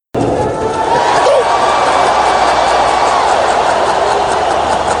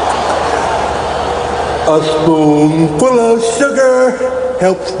A spoonful of sugar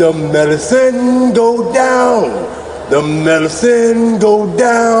helps the medicine go down. The medicine go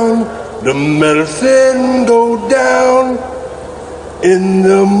down. The medicine go down in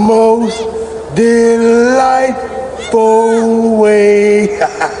the most delightful way.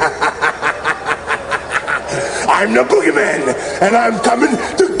 I'm the Boogeyman, and I'm coming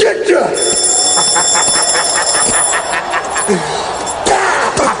to get you.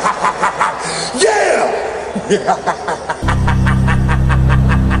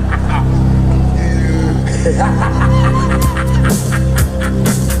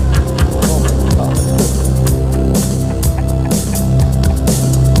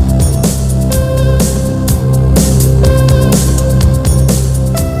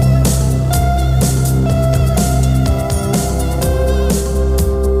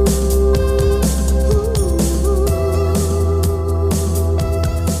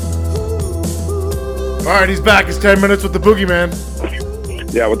 All right, he's back. It's 10 minutes with the Boogeyman.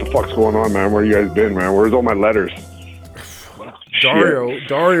 Yeah, what the fuck's going on, man? Where you guys been, man? Where's all my letters?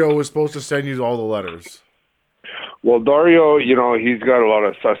 Dario was supposed to send you all the letters. Well, Dario, he's got a lot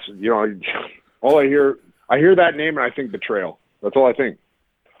of sus. All I hear that name and I think betrayal. That's all I think.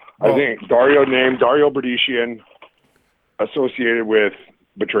 I think Dario Berdician associated with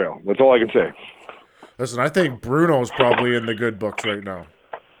betrayal. That's all I can say. Listen, I think Bruno's probably in the good books right now.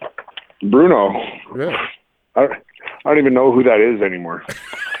 Bruno? Yeah. I don't even know who that is anymore.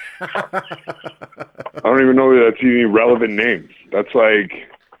 I don't even know that's any relevant name. That's like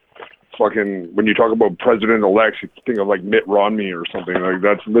fucking, when you talk about president-elects, you think of like Mitt Romney or something. Like,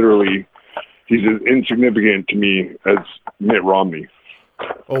 that's literally, he's as insignificant to me as Mitt Romney.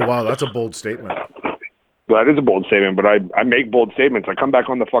 Oh, wow, that's a bold statement. Well, that is a bold statement, but I make bold statements. I come back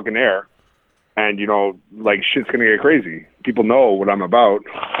on the fucking air, and, shit's going to get crazy. People know what I'm about.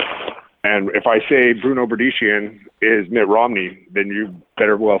 And if I say Bruno Berdician is Mitt Romney, then you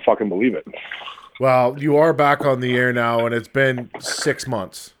better well fucking believe it. Well, you are back on the air now, and it's been 6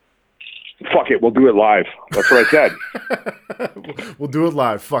 months. Fuck it, we'll do it live. That's what I said. We'll do it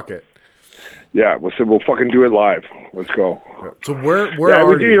live. Fuck it. Yeah, we'll fucking do it live. Let's go. So where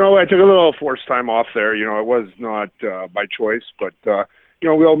are you? I took a little forced time off there. It was not by choice, but we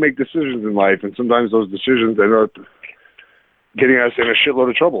all make decisions in life, and sometimes those decisions end up getting us in a shitload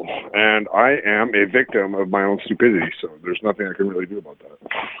of trouble. And I am a victim of my own stupidity, so there's nothing I can really do about that.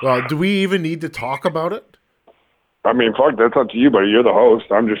 Well, do we even need to talk about it? I mean, fuck, that's up to you, buddy. You're the host.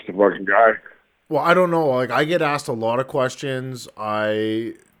 I'm just a fucking guy. Well, I don't know. Like, I get asked a lot of questions.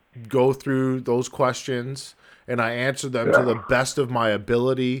 I go through those questions, and I answer them to the best of my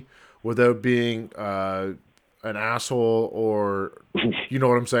ability without being an asshole or, you know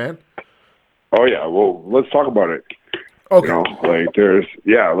what I'm saying? Oh, yeah. Well, let's talk about it. Okay. Let's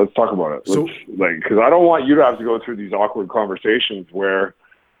talk about it. Because I don't want you to have to go through these awkward conversations where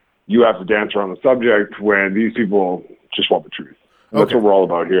you have to dance around the subject when these people just want the truth. That's what we're all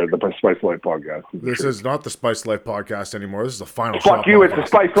about here at the Spice Life Podcast. This is not the Spice Life Podcast anymore. This is the Final Fuck Shot you, podcast. It's the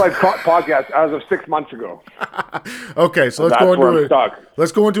Spice Life Podcast as of 6 months ago. Okay, so let's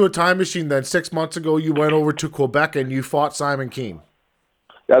go into a time machine then. 6 months ago, you went over to Quebec and you fought Simon Kean.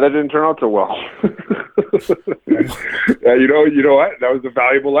 Yeah, that didn't turn out so well. Yeah, you know what? That was a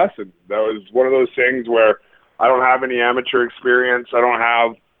valuable lesson. That was one of those things where I don't have any amateur experience. I don't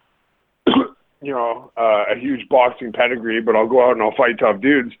have, a huge boxing pedigree, but I'll go out and I'll fight tough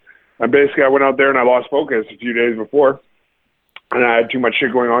dudes. And basically, I went out there and I lost focus a few days before, and I had too much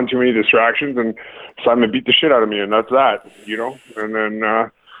shit going on, too many distractions, and Simon beat the shit out of me, and that's that, And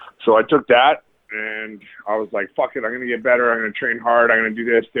then, so I took that. And I was like, fuck it, I'm going to get better. I'm going to train hard. I'm going to do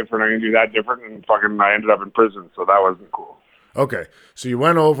this different. I'm going to do that different. And fucking I ended up in prison. So that wasn't cool. Okay. So you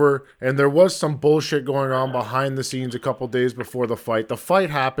went over and there was some bullshit going on behind the scenes a couple days before the fight. The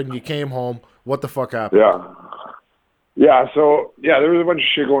fight happened. You came home. What the fuck happened? Yeah. So, there was a bunch of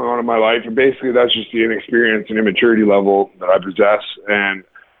shit going on in my life. And basically that's just the inexperience and immaturity level that I possess. And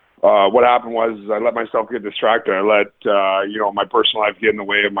what happened was I let myself get distracted. I let, my personal life get in the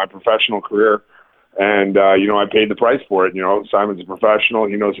way of my professional career. And, I paid the price for it. Simon's a professional.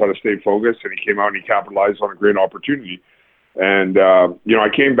 He knows how to stay focused, and he came out and he capitalized on a great opportunity. And, I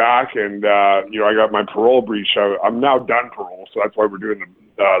came back and, I got my parole breach. I'm now done parole, so that's why we're doing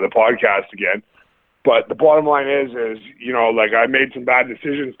the podcast again. But the bottom line is, I made some bad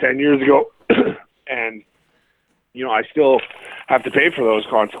decisions 10 years ago, and, I still have to pay for those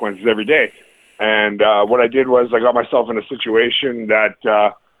consequences every day. And what I did was I got myself in a situation that,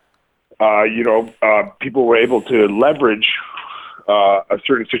 people were able to leverage a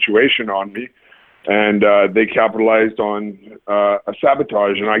certain situation on me, and they capitalized on a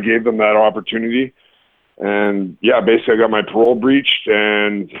sabotage, and I gave them that opportunity. And yeah, basically I got my parole breached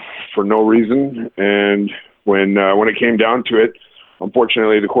and for no reason. And when it came down to it,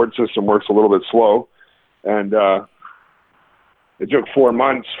 unfortunately the court system works a little bit slow. And it took 4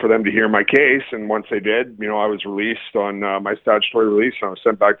 months for them to hear my case. And once they did, I was released on my statutory release and I was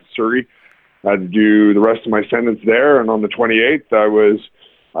sent back to Surrey. I had to do the rest of my sentence there. And on the 28th,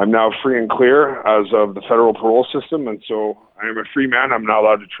 I'm now free and clear as of the federal parole system. And so I am a free man. I'm not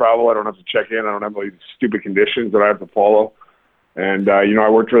allowed to travel. I don't have to check in. I don't have all these stupid conditions that I have to follow. And, I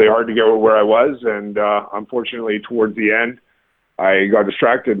worked really hard to get where I was. And unfortunately, towards the end, I got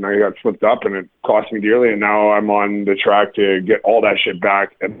distracted and I got slipped up and it cost me dearly. And now I'm on the track to get all that shit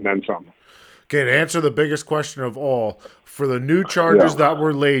back and then some. Okay, to answer the biggest question of all, for the new charges that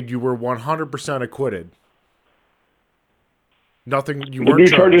were laid, you were 100% acquitted. Nothing, you weren't the new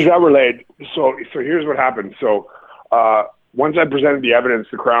charged. charges that were laid. So here's what happened. So once I presented the evidence,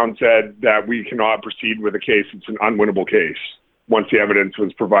 the Crown said that we cannot proceed with the case. It's an unwinnable case once the evidence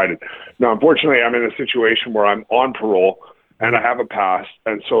was provided. Now, unfortunately, I'm in a situation where I'm on parole and I have a pass,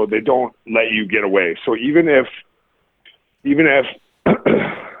 and so they don't let you get away. So even if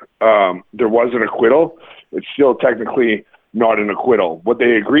there was an acquittal, it's still technically not an acquittal. What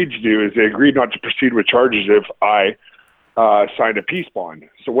they agreed to do is they agreed not to proceed with charges if I signed a peace bond.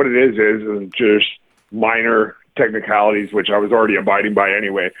 So what it is just minor technicalities, which I was already abiding by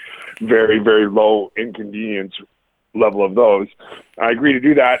anyway. Very, very low inconvenience level of those. I agree to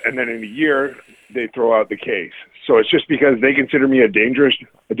do that, and then in a year, they throw out the case. So it's just because they consider me a danger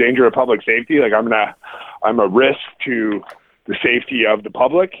to public safety. Like I'm a risk to the safety of the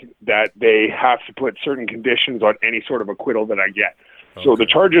public, that they have to put certain conditions on any sort of acquittal that I get. Okay. So the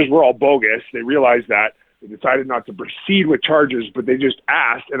charges were all bogus. They realized that. They decided not to proceed with charges, but they just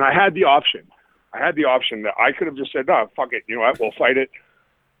asked, and I had the option. That I could have just said, no, fuck it, you know what, we'll fight it,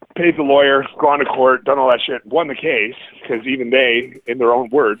 paid the lawyer, gone to court, done all that shit, won the case, because even they, in their own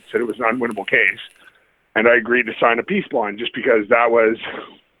words, said it was an unwinnable case. And I agreed to sign a peace bond just because that was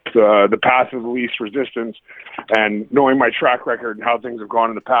the path of the least resistance. And knowing my track record and how things have gone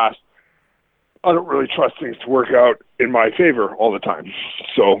in the past, I don't really trust things to work out in my favor all the time.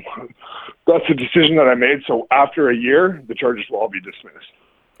 So that's the decision that I made. So after a year, the charges will all be dismissed.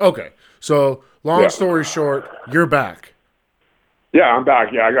 Okay. So long story short, you're back. Yeah, I'm back.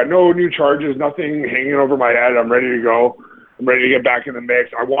 Yeah, I got no new charges, nothing hanging over my head. I'm ready to go. I'm ready to get back in the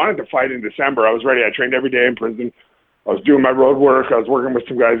mix. I wanted to fight in December. I was ready. I trained every day in prison. I was doing my road work. I was working with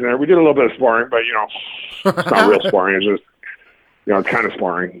some guys in there. We did a little bit of sparring, but, it's not real sparring. It's just, it's kind of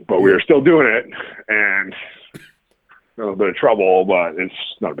sparring. But we were still doing it, and a little bit of trouble, but it's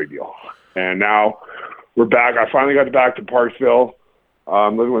not a big deal. And now we're back. I finally got back to Parksville.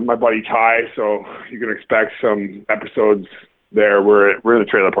 I'm living with my buddy Ty, so you can expect some episodes there. We're in the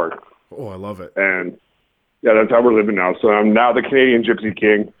trailer park. Oh, I love it. And yeah, that's how we're living now. So I'm now the Canadian Gypsy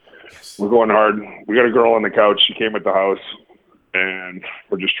King. Yes. We're going hard. We got a girl on the couch. She came with the house, and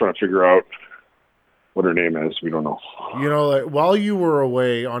we're just trying to figure out what her name is. We don't know. While you were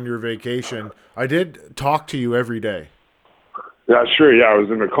away on your vacation, I did talk to you every day. Yeah, sure. Yeah, I was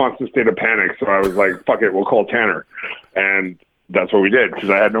in a constant state of panic. So I was like, fuck it, we'll call Tanner. And that's what we did because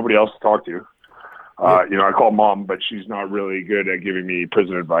I had nobody else to talk to. I call Mom, but she's not really good at giving me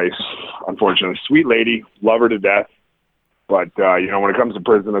prison advice, unfortunately. Sweet lady, love her to death. But, when it comes to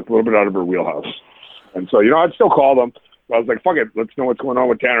prison, it's a little bit out of her wheelhouse. And so, I'd still call them. But I was like, fuck it, let's know what's going on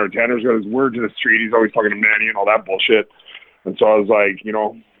with Tanner. Tanner's got his word to the street. He's always talking to Manny and all that bullshit. And so I was like,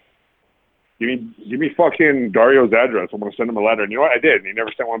 give me fucking Dario's address. I'm going to send him a letter. And you know what? I did. And he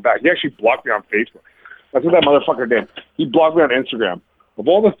never sent one back. He actually blocked me on Facebook. That's what that motherfucker did. He blocked me on Instagram. Of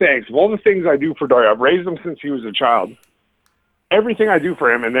all the things I do for Dario, I've raised him since he was a child. Everything I do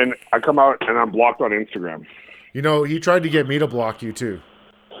for him, and then I come out and I'm blocked on Instagram. He tried to get me to block you too.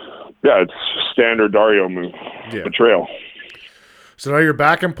 Yeah, it's standard Dario move. Yeah. Betrayal. So now you're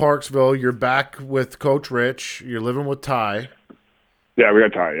back in Parksville. You're back with Coach Rich. You're living with Ty. Yeah, we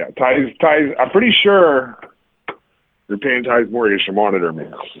got Ty. Yeah, Ty's. I'm pretty sure you're paying Ty's mortgage to monitor me.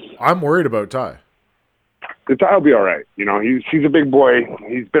 I'm worried about Ty. Ty will be all right. He's a big boy.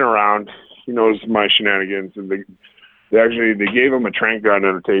 He's been around. He knows my shenanigans. And they gave him a tranq gun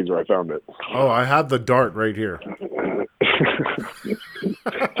and a taser. I found it. Oh, I have the dart right here.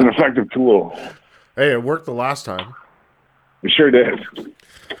 It's an effective tool. Hey, it worked the last time. It sure did.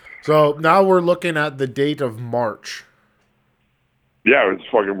 So now we're looking at the date of March. Yeah,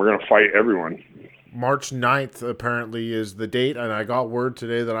 we're going to fight everyone. March 9th apparently is the date, and I got word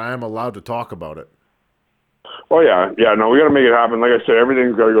today that I am allowed to talk about it. Oh, yeah. Yeah, no, we got to make it happen. Like I said,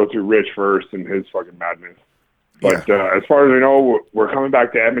 everything's got to go through Rich first and his fucking madness. But as far as I know, we're coming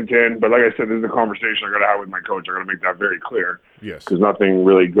back to Edmonton. But like I said, this is a conversation I got to have with my coach. I got to make that very clear. Yes. Because nothing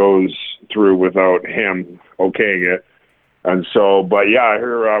really goes through without him okaying it. And so, but yeah, I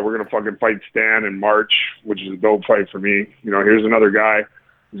hear we're going to fucking fight Stan in March, which is a dope fight for me. You know, here's another guy.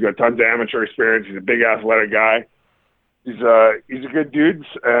 He's got tons of amateur experience. He's a big athletic guy. He's a good dude,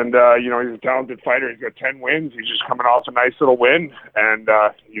 and you know, he's a talented fighter. He's got 10 wins. He's just coming off a nice little win, and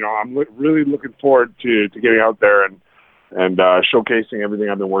you know, I'm really looking forward to getting out there and showcasing everything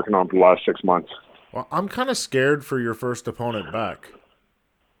I've been working on for the last 6 months. Well, I'm kind of scared for your first opponent back.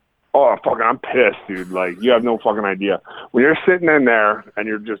 Oh, fucking, I'm pissed, dude. Like, you have no fucking idea. When you're sitting in there and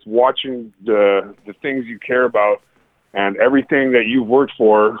you're just watching the things you care about and everything that you've worked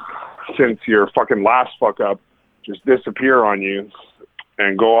for since your fucking last fuck up just disappear on you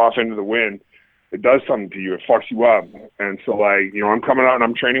and go off into the wind, it does something to you. It fucks you up. And so, like, you know, I'm coming out and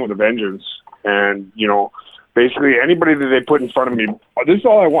I'm training with a vengeance. And, you know, basically anybody that they put in front of me, this is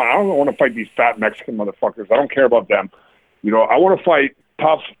all I want. I don't want to fight these fat Mexican motherfuckers. I don't care about them. You know, I want to fight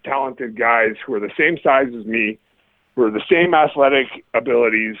tough, talented guys who are the same size as me, who are the same athletic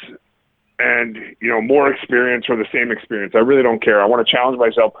abilities, and, you know, more experience or the same experience. I really don't care. I want to challenge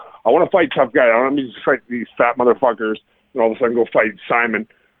myself. I want to fight tough guys. I don't want to fight these fat motherfuckers and all of a sudden go fight Simon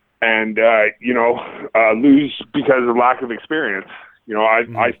and, you know, lose because of lack of experience. You know, I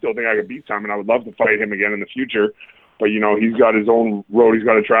still think I could beat Simon. I would love to fight him again in the future. But, you know, he's got his own road he's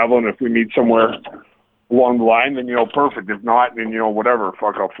got to travel, and if we meet somewhere along the line, then, you know, perfect. If not, then, you know, whatever.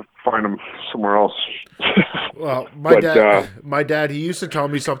 Fuck, I'll find him somewhere else. Well, my dad, he used to tell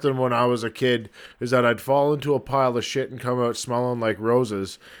me something when I was a kid, is that I'd fall into a pile of shit and come out smelling like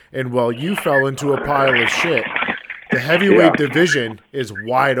roses. And while you fell into a pile of shit, the heavyweight division is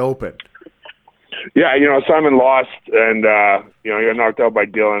wide open. Yeah, you know, Simon lost, and, you know, he got knocked out by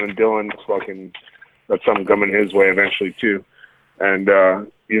Dylan, and Dylan fucking got something coming his way eventually, too. And,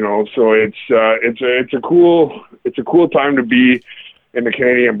 you know, so it's a cool time to be in the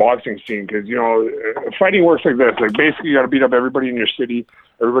Canadian boxing scene, because, you know, fighting works like this. Like, basically, you got to beat up everybody in your city,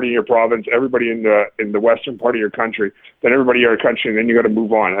 everybody in your province, everybody in the western part of your country, then everybody in your country, and then you got to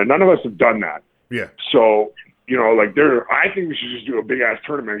move on. And none of us have done that. Yeah. So, you know, like, I think we should just do a big ass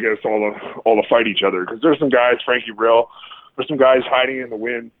tournament and get us all to fight each other, because there's some guys, Frankie Rill, there's some guys hiding in the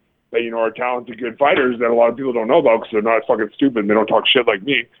wind that, you know, are talented, good fighters that a lot of people don't know about because they're not fucking stupid and they don't talk shit like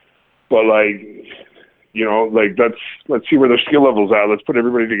me. But, like, you know, like, let's see where their skill level's at. Let's put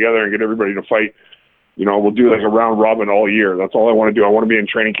everybody together and get everybody to fight. You know, we'll do like a round robin all year. That's all I want to do. I want to be in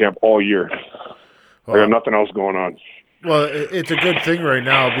training camp all year. I got nothing else going on. Well, it's a good thing right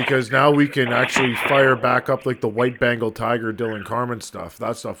now, because now we can actually fire back up like the White Bengal Tiger Dylan Carmen stuff.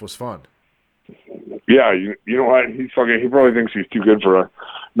 That stuff was fun. Yeah, you know what? He probably thinks he's too good for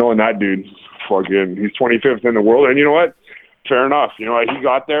knowing that dude. Fucking, he's 25th in the world, and you know what? Fair enough. You know, he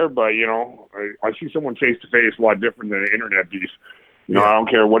got there, but, you know, I see someone face to face a lot different than an internet beef. You know, I don't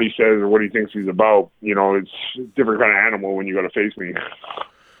care what he says or what he thinks he's about. You know, it's a different kind of animal when you got to face me.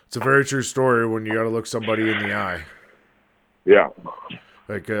 It's a very true story when you got to look somebody in the eye. Yeah.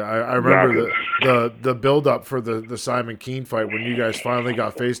 Like, I remember the build up for the Simon Kean fight when you guys finally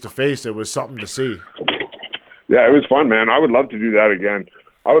got face to face. It was something to see. Yeah, it was fun, man. I would love to do that again.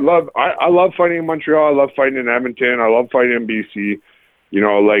 I love fighting in Montreal. I love fighting in Edmonton. I love fighting in BC. You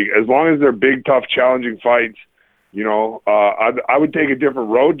know, like, as long as they're big, tough, challenging fights, you know, I would take a different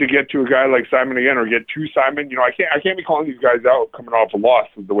road to get to a guy like Simon again, or get to Simon. You know, I can't be calling these guys out coming off a loss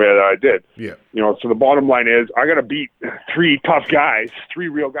the way that I did. Yeah. You know, so the bottom line is I got to beat 3 tough guys, 3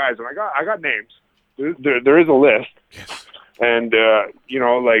 real guys, and I got names. There is a list. Yes. And you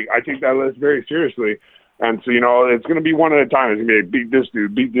know, like, I take that list very seriously. And so, you know, it's going to be one at a time. It's going to be beat this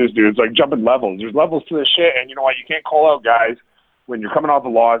dude. It's like jumping levels. There's levels to this shit, and you know what? You can't call out guys when you're coming off a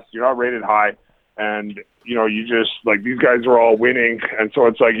loss. You're not rated high, and you know, you just, like, these guys are all winning, and so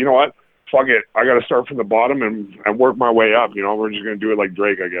it's like, you know what? Fuck it. I got to start from the bottom and work my way up. You know, we're just going to do it like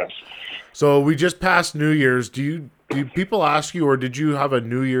Drake, I guess. So we just passed New Year's. Do people ask you, or did you have a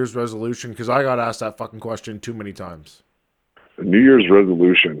New Year's resolution? Because I got asked that fucking question too many times. A New Year's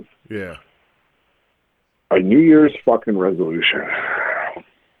resolution? Yeah. A New Year's fucking resolution.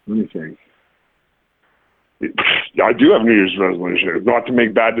 Let me think. I do have New Year's resolution. It's not to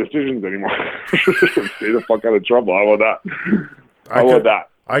make bad decisions anymore. Stay the fuck out of trouble. How about that?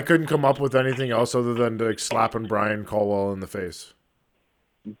 I couldn't come up with anything else other than like slapping Brian Caldwell in the face.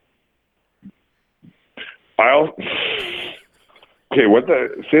 Okay,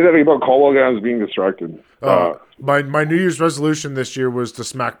 say that about Caldwell again. I was being distracted. My New Year's resolution this year was to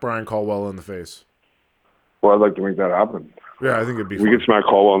smack Brian Caldwell in the face. Well, I'd like to make that happen. Yeah, I think it'd be We fun. could smack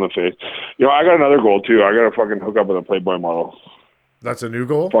Caldwell in the face. You know, I got another goal, too. I got to fucking hook up with a Playboy model. That's a new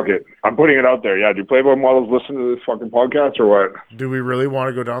goal? Fuck it. I'm putting it out there. Yeah, do Playboy models listen to this fucking podcast or what? Do we really want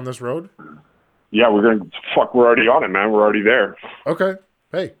to go down this road? Yeah, we're already on it, man. We're already there. Okay.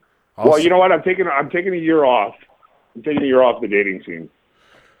 Hey. Well, you know what? I'm taking a year off. I'm taking a year off the dating scene.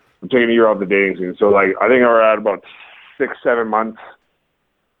 So, like, I think we're at about 6-7 months,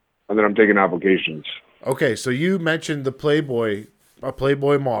 and then I'm taking applications. Okay, so you mentioned a Playboy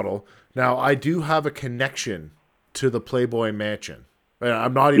model. Now, I do have a connection to the Playboy Mansion.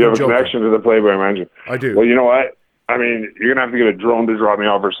 I'm not even You have a joking. connection to the Playboy Mansion. I do. Well, you know what? I mean, you're going to have to get a drone to drop me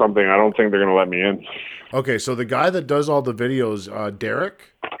off or something. I don't think they're going to let me in. Okay, so the guy that does all the videos,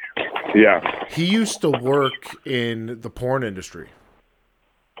 Derek, Yeah. he used to work in the porn industry.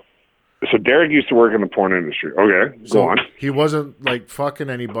 So Derek used to work in the porn industry. Okay, go on. He wasn't like fucking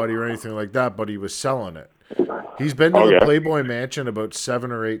anybody or anything like that, but he was selling it. He's been to the Playboy Mansion about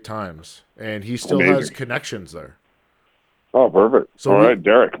 7 or 8 times, and he still has connections there. Oh, perfect. So all right,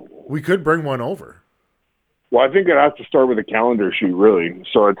 Derek. We could bring one over. Well, I think it has to start with a calendar shoot, really.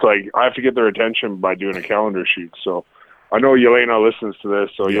 So it's like I have to get their attention by doing a calendar shoot. So I know Yelena listens to this.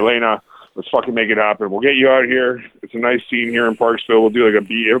 So Yelena, let's fucking make it happen. We'll get you out here. It's a nice scene here in Parksville. We'll do like a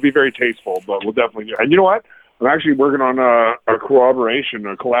beat. It'll be very tasteful, but we'll definitely do. And you know what? I'm actually working on a collaboration.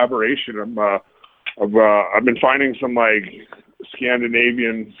 I've been finding some like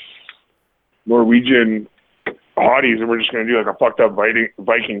Scandinavian, Norwegian hotties, and we're just going to do like a fucked up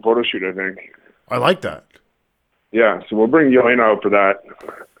Viking photo shoot, I think. I like that. Yeah, so we'll bring Yelena out for that.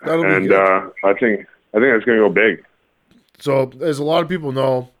 That'll be good. I think it's going to go big. So, as a lot of people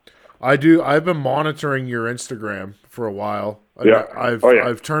know, I've been monitoring your Instagram for a while. Yeah.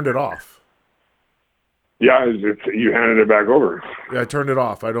 I've turned it off. Yeah, you handed it back over. Yeah, I turned it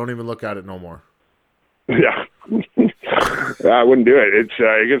off. I don't even look at it no more. Yeah. Yeah, I wouldn't do it. It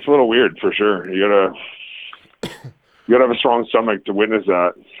gets a little weird for sure. You gotta have a strong stomach to witness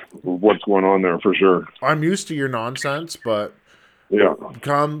that. What's going on there for sure. I'm used to your nonsense, but yeah,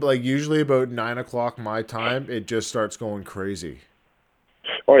 come like usually about 9 o'clock my time, it just starts going crazy.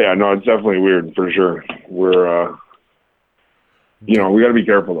 Oh yeah, no, it's definitely weird for sure. We're we got to be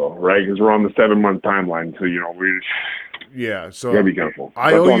careful though, right? Because we're on the 7-month timeline, so so we gotta be careful.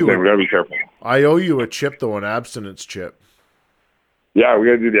 I owe you. We gotta be careful. I owe you a chip though, an abstinence chip. Yeah, we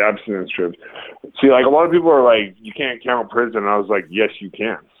gotta do the abstinence trip. See, like a lot of people are like, you can't count prison. And I was like, yes, you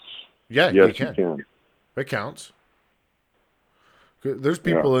can. Yeah, yes, you can. It counts. There's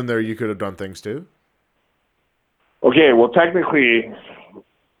people in there you could have done things to. Okay, well, technically,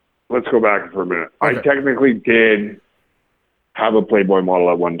 let's go back for a minute. Okay. I technically did have a Playboy model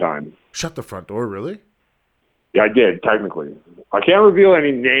at one time. Shut the front door, really? Yeah, I did, technically. I can't reveal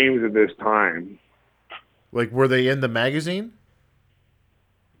any names at this time. Like, were they in the magazine?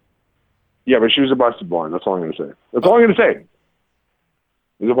 Yeah, but she was a busty blonde. That's all I'm going to say. That's all I'm going to say.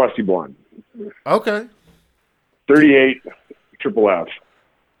 It was a busty blonde. Okay. 38 triple F.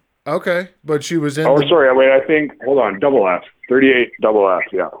 Okay, but she was in. Oh, sorry. Wait, I think. Hold on. Double F. 38 double F.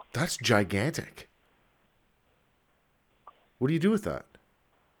 Yeah. That's gigantic. What do you do with that?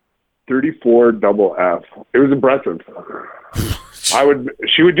 34 double F. It was impressive.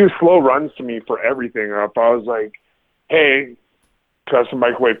 She would do slow runs to me for everything. If I was like, hey, custom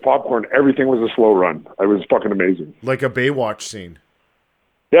microwave popcorn, everything was a slow run. It was fucking amazing. Like a Baywatch scene.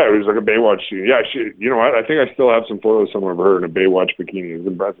 Yeah, it was like a Baywatch scene. Yeah, you know what? I think I still have some photos somewhere of her in a Baywatch bikini. It was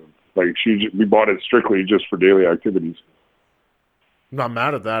impressive. Like we bought it strictly just for daily activities. I'm not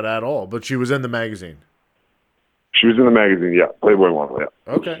mad at that at all, but she was in the magazine. She was in the magazine, yeah. Playboy model, yeah.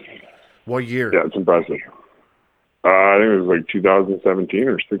 Okay. What year? Yeah, it's impressive. I think it was like 2017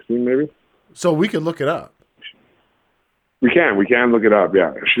 or 16 maybe. So we could look it up. We can look it up,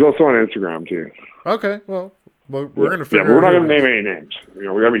 yeah. She's also on Instagram too. Okay, well, we're going to figure Yeah, but we're not going to name any names. We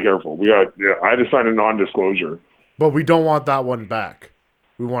got to be careful. I had to sign a non-disclosure. But we don't want that one back.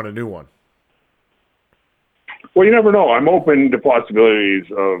 We want a new one. Well, you never know. I'm open to possibilities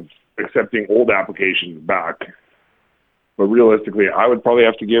of accepting old applications back. But realistically, I would probably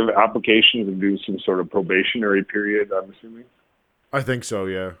have to give applications and do some sort of probationary period, I'm assuming. I think so,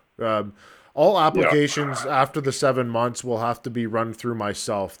 yeah. All applications after the 7 months will have to be run through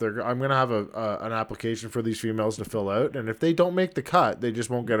myself. I'm going to have an application for these females to fill out, and if they don't make the cut, they just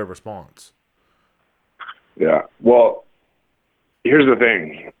won't get a response. Yeah. Well, here's the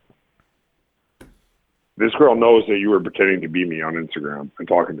thing. This girl knows that you were pretending to be me on Instagram and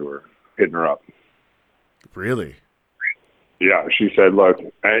talking to her, hitting her up. Really? Yeah, she said, look,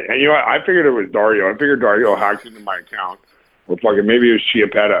 and you know what? I figured it was Dario. I figured Dario hacked into my account. Or fucking maybe it was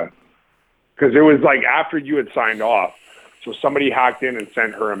Chiapetta. Because it was like after you had signed off. So somebody hacked in and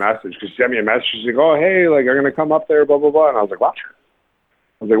sent her a message. She sent me a message. She's like, oh, hey, like, I'm going to come up there, blah, blah, blah. And I was like, what?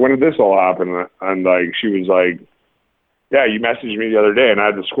 I was like, when did this all happen? And like, she was like, yeah, you messaged me the other day. And I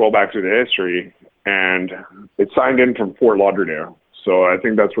had to scroll back through the history. And it signed in from Fort Lauderdale. So I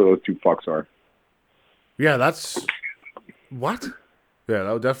think that's where those two fucks are. Yeah, that's... What? Yeah,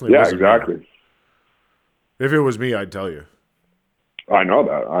 that definitely Yeah, wasn't exactly. me. If it was me, I'd tell you. I know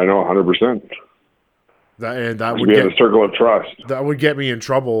that. I know 100%. That would we get have a circle of trust. That would get me in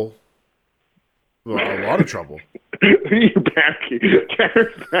trouble. Well, a lot of trouble. You panicky.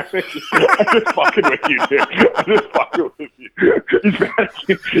 Tanner's panicking. I'm just fucking with you, dude. I'm just fucking with you. He's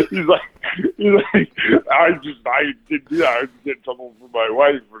panicking. He's like, I didn't do that. I just get in trouble for my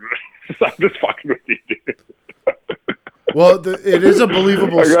wife. I'm just fucking with you, dude. Well, it is a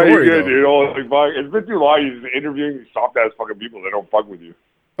believable story, good, though. Dude. Oh, like, fuck, it's been too long. He's interviewing these soft-ass fucking people that don't fuck with you.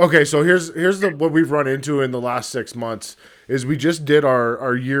 Okay, so here's what we've run into in the last 6 months is we just did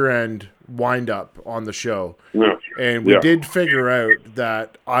our year-end wind-up on the show. Yeah. And we did figure out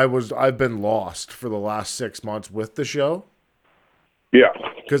that I've been lost for the last 6 months with the show. Yeah.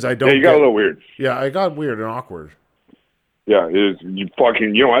 Because I don't you got a little weird. Yeah, I got weird and awkward. Yeah, you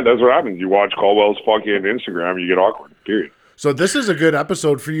know what? That's what happens. You watch Caldwell's fucking Instagram, and you get awkward, period. So this is a good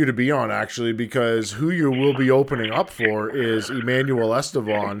episode for you to be on, actually, because who you will be opening up for is Emanuelle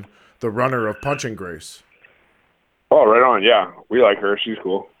Estephan, the runner of Punching Grace. Oh, right on. Yeah, we like her. She's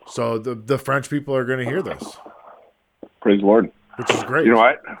cool. So the French people are going to hear this. Praise the Lord. Which is great. You know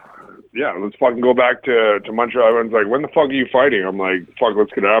what? Yeah, let's fucking go back to Montreal. Everyone's like, when the fuck are you fighting? I'm like, fuck,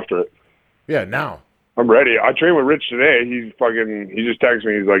 let's get after it. Yeah, now. I'm ready. I trained with Rich today. He just texted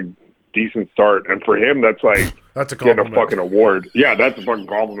me. He's like, decent start. And for him, that's like that's a getting a fucking award. Yeah, that's a fucking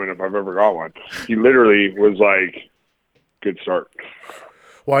compliment if I've ever got one. He literally was like, good start.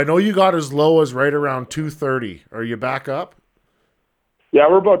 Well, I know you got as low as right around 230. Are you back up? Yeah,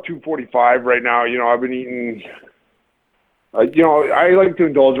 we're about 245 right now. You know, I've been eating... you know, I like to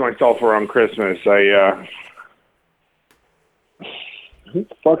indulge myself around Christmas. Who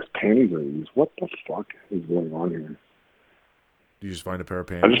the fuck's panties are these? What the fuck is going on here? You just find a pair of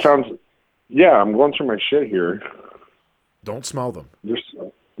panties? I just found... Yeah, I'm going through my shit here. Don't smell them.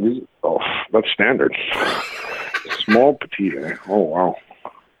 That's standard. Small petite. Oh, wow.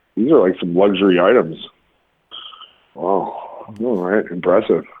 These are like some luxury items. Wow. All right.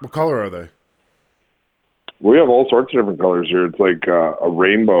 Impressive. What color are they? We have all sorts of different colors here. It's like a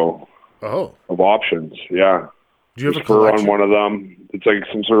rainbow of options. Yeah. Do you have a fur collection? on one of them? It's like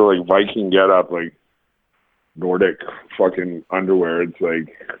some sort of like Viking getup, like Nordic fucking underwear. It's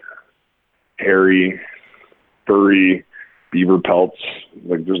like hairy, furry, beaver pelts.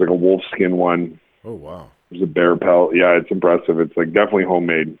 Like there's like a wolf skin one. Oh wow. There's a bear pelt. Yeah, it's impressive. It's like definitely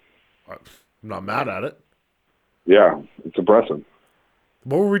homemade. I'm not mad at it. Yeah, it's impressive.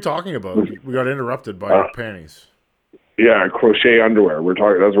 What were we talking about? We got interrupted by your panties. Yeah, crochet underwear.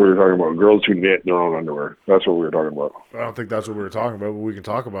 That's what we were talking about. Girls who knit their own underwear. That's what we were talking about. I don't think that's what we were talking about, but we can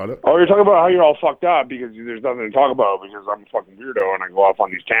talk about it. Oh, you're talking about how you're all fucked up because there's nothing to talk about because I'm a fucking weirdo and I go off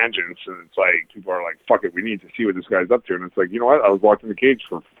on these tangents and it's like people are like, fuck it, we need to see what this guy's up to. And it's like, you know what? I was locked in the cage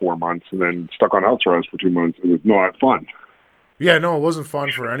for 4 months and then stuck on house arrest for 2 months. It was not fun. Yeah, no, it wasn't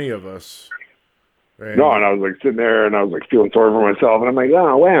fun for any of us. And I was like sitting there and I was like feeling sorry for myself and I'm like,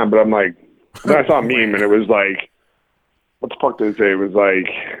 oh, wham. But I'm like, then I saw a meme and it was like, what the fuck did it say? It was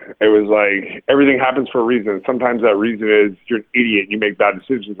like everything happens for a reason. Sometimes that reason is you're an idiot and you make bad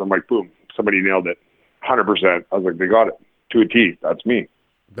decisions. I'm like, boom, somebody nailed it. 100%. I was like, they got it. To a T. That's me.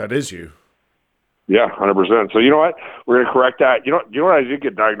 That is you. Yeah, 100%. So you know what? We're going to correct that. You know what I did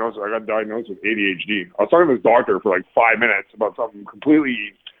get diagnosed with? I got diagnosed with ADHD. I was talking to this doctor for like 5 minutes about something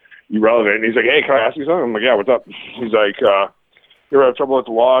completely irrelevant. And he's like, hey, can I ask you something? I'm like, yeah, what's up? He's like, you ever have trouble at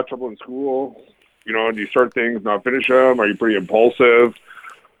the law, trouble in school? You know, do you start things, not finish them? Are you pretty impulsive?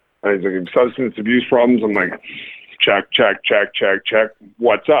 And he's like, substance abuse problems. I'm like, check.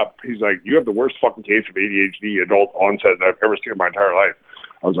 What's up? He's like, you have the worst fucking case of ADHD adult onset that I've ever seen in my entire life.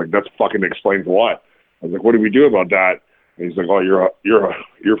 I was like, that's fucking explains what. I was like, what do we do about that? And he's like, oh,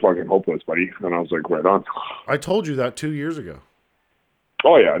 you're fucking hopeless, buddy. And I was like, right on. I told you that 2 years ago.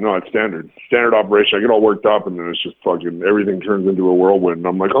 Oh, yeah. No, it's standard operation. I get all worked up, and then it's just fucking everything turns into a whirlwind. And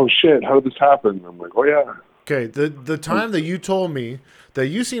I'm like, oh, shit, how did this happen? And I'm like, oh, yeah. Okay, the time that you told me that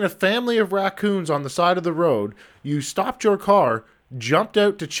you seen a family of raccoons on the side of the road, you stopped your car, jumped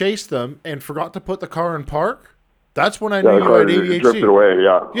out to chase them, and forgot to put the car in park? That's when I knew you had ADHD. Drifted away,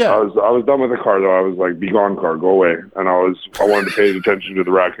 yeah. Yeah. I was done with the car, though. I was like, be gone, car, go away. And I wanted to pay attention to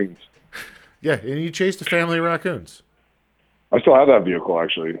the raccoons. Yeah, and you chased a family of raccoons. I still have that vehicle,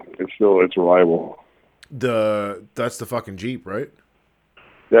 actually. It's reliable. That's the fucking Jeep, right?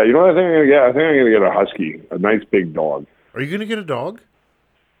 Yeah, you know what I think I'm gonna get? I think I'm gonna get a husky, a nice big dog. Are you gonna get a dog?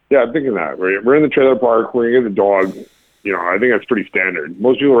 Yeah, I'm thinking that. We're in the trailer park. We're gonna get a dog. You know, I think that's pretty standard.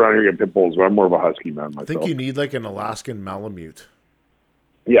 Most people around here get pit bulls, but I'm more of a husky man myself. I think you need like an Alaskan Malamute.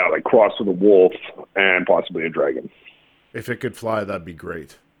 Yeah, like cross with a wolf and possibly a dragon. If it could fly, that'd be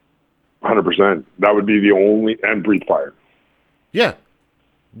great. 100%. That would be the only, and breathe fire. Yeah.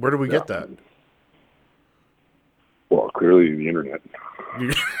 Where do we get that? Well, clearly the internet.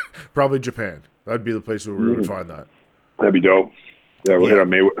 Probably Japan. That'd be the place where we would find that. That'd be dope. Yeah, we'll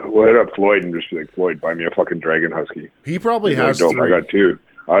hit up Floyd and just be like, Floyd, buy me a fucking dragon husky. He probably has dope. 3. I got 2.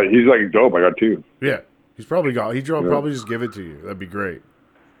 He's like, dope. I got 2. Yeah. He'd probably just give it to you. That'd be great.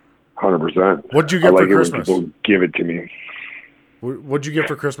 100%. What'd you get for Christmas? When people give it to me. What'd you get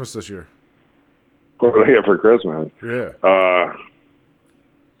for Christmas this year? What did I get for Christmas? Yeah.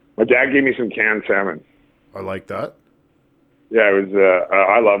 My dad gave me some canned salmon. I like that. Yeah, it was.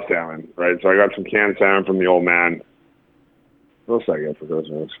 I love salmon, right? So I got some canned salmon from the old man. What else did I get for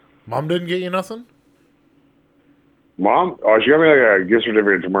Christmas? Mom didn't get you nothing? Mom? Oh, she got me like a gift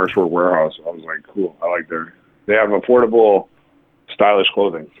certificate to Marshwork Warehouse. I was like, cool. I like they have affordable, stylish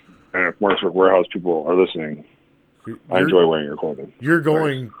clothing. And if Marshwork Warehouse people are listening, I enjoy wearing your clothing. You're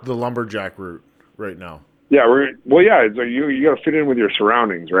going the lumberjack route right now. Yeah, it's like you got to fit in with your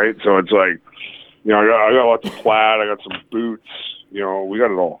surroundings, right? So it's like, you know, I got lots of plaid, I got some boots, you know, we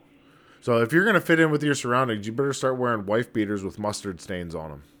got it all. So if you're going to fit in with your surroundings, you better start wearing wife beaters with mustard stains on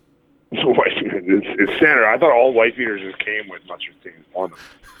them. It's standard. I thought all wife beaters just came with mustard stains on them.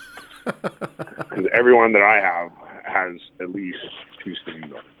 Because everyone that I have has at least 2 stains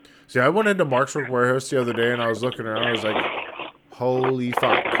on it. See, I went into Mark's Warehouse the other day and I was looking around. I was like, holy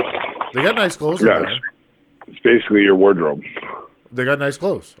fuck. They got nice clothes in there. It's basically your wardrobe. They got nice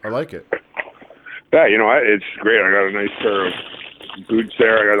clothes. I like it. Yeah, you know what? It's great. I got a nice pair of boots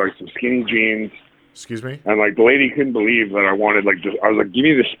there. I got like some skinny jeans. Excuse me? And like the lady couldn't believe that I wanted I was like, give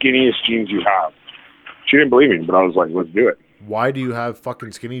me the skinniest jeans you have. She didn't believe me, but I was like, let's do it. Why do you have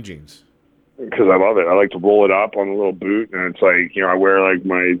fucking skinny jeans? Because I love it. I like to roll it up on a little boot, and it's like, you know, I wear like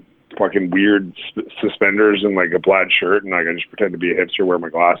my fucking weird suspenders and like a plaid shirt, and like I just pretend to be a hipster, wear my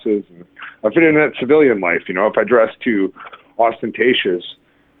glasses. And I fit in that civilian life, you know. If I dress too ostentatious,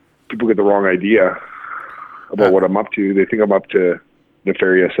 people get the wrong idea about what I'm up to. They think I'm up to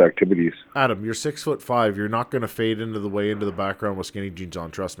nefarious activities. Adam, you're 6'5". You're not going to fade into the background with skinny jeans on.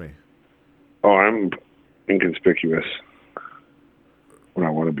 Trust me. Oh, I'm inconspicuous when I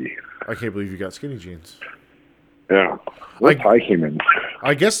want to be. I can't believe you got skinny jeans. Yeah. What tie came in?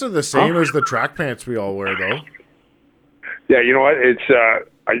 I guess they're the same as the track pants we all wear, though. Yeah, you know what? It's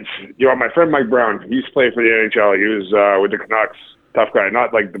my friend Mike Brown. He used to play for the NHL. He was with the Canucks. Tough guy.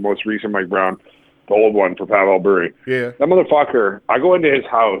 Not like the most recent Mike Brown, the old one for Pavel Bure. Yeah. That motherfucker. I go into his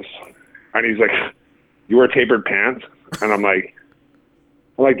house, and he's like, "You wear tapered pants?" And I'm like,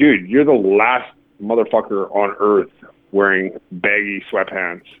 dude, you're the last motherfucker on earth wearing baggy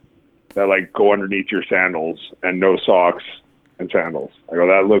sweatpants that like go underneath your sandals and no socks and sandals. I go,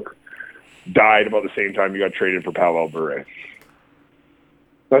 that look died about the same time you got traded for Pavel Bure.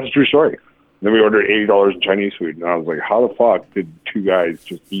 That's a true story. Then we ordered $80 in Chinese food, and I was like, how the fuck did 2 guys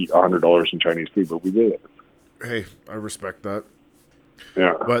just eat $100 in Chinese food? But we did it. Hey, I respect that.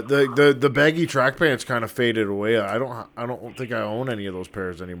 Yeah. But the baggy track pants kind of faded away. I don't think I own any of those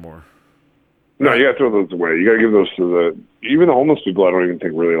pairs anymore. No, you got to throw those away. You got to give those to even the homeless people. I don't even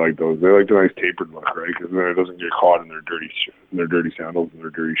think really like those. They like the nice tapered look, right? Because then it doesn't get caught in their dirty sandals and their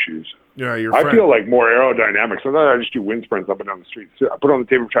dirty shoes. Yeah, I feel like more aerodynamic. Sometimes I just do wind sprints up and down the street. So I put on the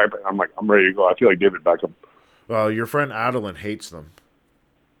tapered track, and I'm like, I'm ready to go. I feel like David Beckham. Well, your friend Adeline hates them.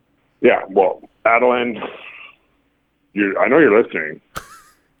 Yeah, well, Adeline, I know you're listening,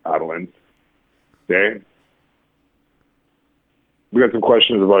 Adeline. Okay. We got some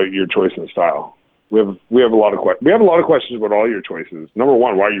questions about your choice and style. We have a lot of questions about all your choices. Number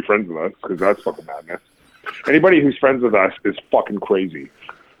one, why are you friends with us? Because that's fucking madness. Anybody who's friends with us is fucking crazy.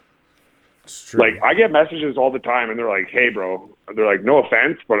 It's true. Like, I get messages all the time, and they're like, "Hey, bro," they're like, "No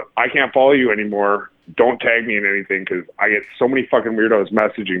offense, but I can't follow you anymore. Don't tag me in anything because I get so many fucking weirdos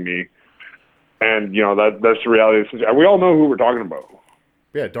messaging me." And you know that's the reality. And we all know who we're talking about.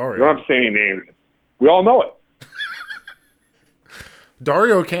 Yeah, Dario. You don't have to say any names. We all know it.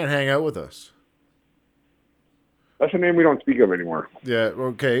 Dario can't hang out with us. That's a name we don't speak of anymore. Yeah,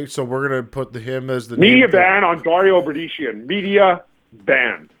 okay, so we're going to put him as the media name ban on Dario Berdician. Media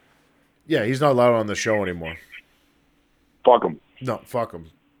ban. Yeah, he's not allowed on the show anymore. Fuck him. No, fuck him.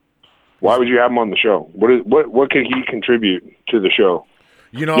 Why would you have him on the show? What can he contribute to the show?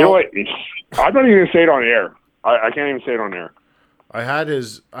 You know, You know what? I'm not even gonna say it on air. I can't even say it on air. I had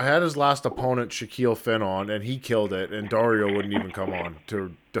his last opponent, Shaquille Finn, on, and he killed it, and Dario wouldn't even come on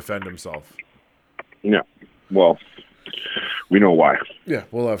to defend himself. Yeah. Well, we know why. Yeah,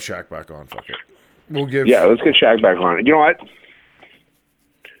 we'll have Shaq back on. Fuck it. We'll give. Yeah, let's get Shaq back on. You know what?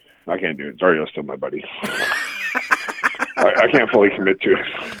 I can't do it. Dario's still my buddy. I can't fully commit to it.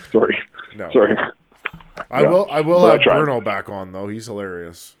 Sorry. No. Sorry. I will have Bruno back on though. He's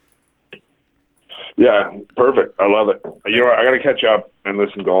hilarious. Yeah, perfect. I love it. You know what? I got to catch up and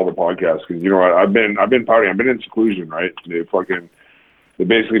listen to all the podcasts because you know what? I've been partying. I've been in seclusion, right? They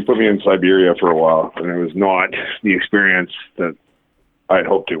basically put me in Siberia for a while, and it was not the experience that I had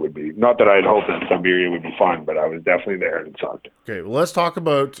hoped it would be. Not that I had hoped that Siberia would be fun, but I was definitely there and it sucked. Okay, well, let's talk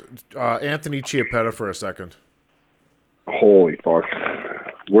about Anthony Chiappetta for a second. Holy fuck.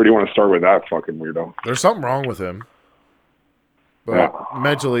 Where do you want to start with that fucking weirdo? There's something wrong with him. But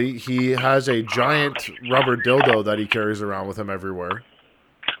mentally, he has a giant rubber dildo that he carries around with him everywhere.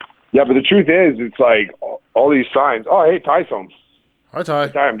 Yeah, but the truth is, it's like all these signs. Oh, hey, Ty's home. Hi, Ty.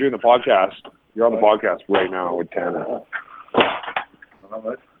 Ty, I'm doing the podcast. You're on the podcast right now with Tanner.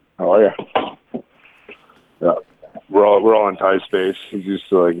 How are you? Yeah, we're all in Ty's space. He's used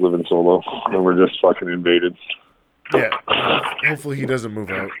to like living solo, and we're just fucking invaded. Yeah. Hopefully he doesn't move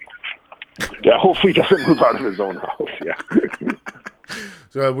out. Yeah, hopefully he doesn't move out of his own house. Yeah.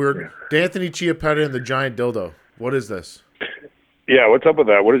 So we're Anthony Chiappetta and the giant dildo. What is this? Yeah, what's up with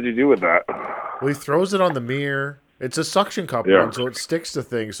that? What does he do with that? Well, he throws it on the mirror. It's a suction cup one, so it sticks to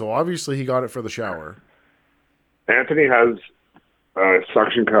things. So obviously he got it for the shower. Anthony has a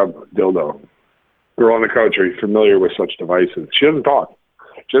suction cup dildo. Girl on the couch, are you familiar with such devices? She doesn't talk.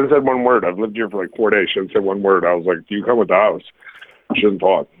 She hasn't said one word. I've lived here for like 4 days. She hasn't said one word. I was like, do you come with the house? She doesn't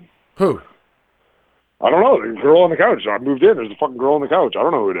talk. Who? I don't know. There's a girl on the couch. I moved in. There's a fucking girl on the couch. I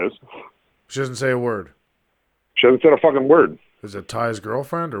don't know who it is. She doesn't say a word. She hasn't said a fucking word. Is it Ty's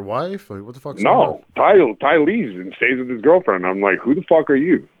girlfriend or wife? Like, what the fuck's No. Ty leaves and stays with his girlfriend. I'm like, who the fuck are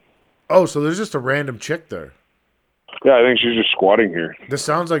you? Oh, so there's just a random chick there. Yeah, I think she's just squatting here. This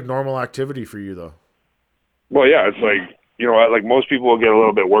sounds like normal activity for you, though. Well, yeah, it's like, you know, like most people will get a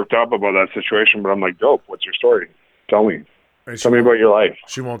little bit worked up about that situation, but I'm like, dope, what's your story? Tell me. Tell me about your life.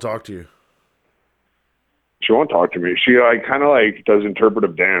 She won't talk to you. She won't talk to me. She like kind of like does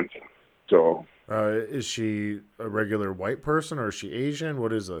interpretive dance. So is she a regular white person or is she Asian?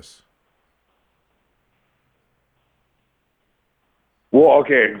 What is this? Well,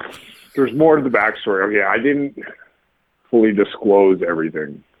 okay. There's more to the backstory. Okay, I didn't fully disclose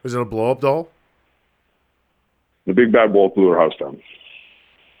everything. Is it a blow-up doll? The big bad wolf blew her house down.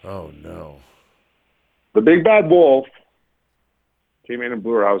 Oh no. The big bad wolf came in and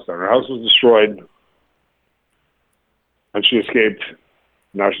blew her house down. Her house was destroyed. And she escaped.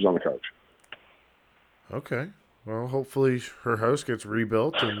 Now she's on the couch. Okay. Well, hopefully her house gets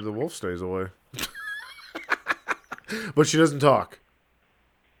rebuilt and the wolf stays away. But she doesn't talk.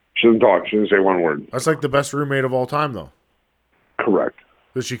 She doesn't talk. She doesn't say one word. That's like the best roommate of all time, though. Correct.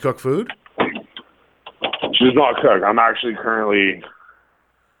 Does she cook food? She does not cook. I'm actually currently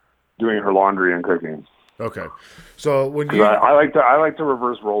doing her laundry and cooking. Okay. So when you... I like to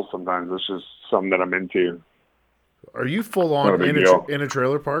reverse roles sometimes. It's just something that I'm into. Are you full on in a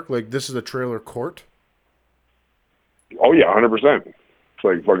trailer park? Like this is a trailer court? Oh yeah, 100%. It's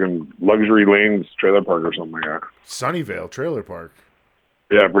like fucking Luxury Lanes trailer park or something like that. Sunnyvale trailer park.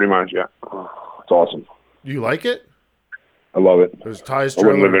 Yeah, pretty much. Yeah, it's awesome. You like it? I love it. There's Ty's I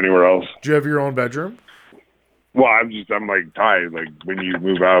trailer. wouldn't live anywhere else. Do you have your own bedroom? Well, I'm like Ty. Like when you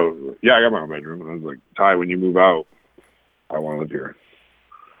move out, yeah, I got my own bedroom. I was like Ty, when you move out, I want to live here.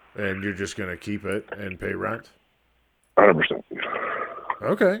 And you're just gonna keep it and pay rent? 100%.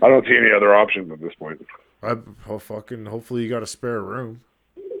 Okay. I don't see any other options at this point. Hopefully you got a spare room.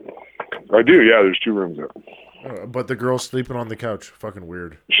 I do, yeah. There's 2 rooms there. But the girl's sleeping on the couch. Fucking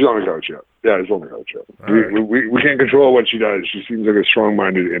weird. She's on the couch, yeah. Yeah, she's on the couch, yeah. Right. We can't control what she does. She seems like a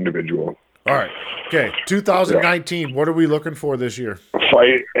strong-minded individual. All right. Okay, 2019. Yeah. What are we looking for this year?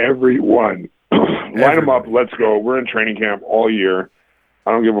 Fight everyone. Line them up. Let's go. We're in training camp all year.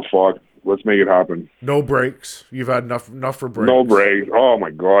 I don't give a fuck. Let's make it happen. No breaks. You've had enough for breaks. No breaks. Oh, my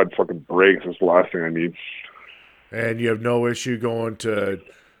God. Fucking breaks. That's the last thing I need. And you have no issue going to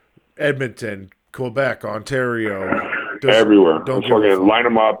Edmonton, Quebec, Ontario. Everywhere. Don't fucking line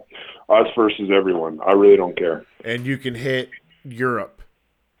them up. Us versus everyone. I really don't care. And you can hit Europe.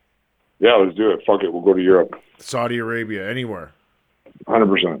 Yeah, let's do it. Fuck it. We'll go to Europe. Saudi Arabia. Anywhere.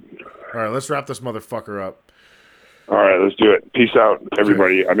 100%. All right, let's wrap this motherfucker up. All right, let's do it. Peace out,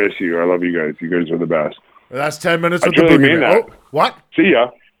 everybody. I miss you. I love you guys. You guys are the best. That's 10 minutes I with the truly mean Boogeyman. that. Oh, what? See ya.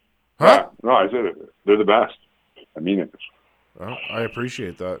 Huh? Yeah, no, I said it. They're the best. I mean it. Well, I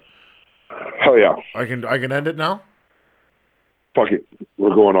appreciate that. Hell yeah. I can end it now? Fuck it.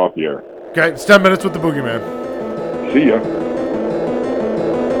 We're going off the air. Okay, it's 10 minutes with the Boogeyman. See ya.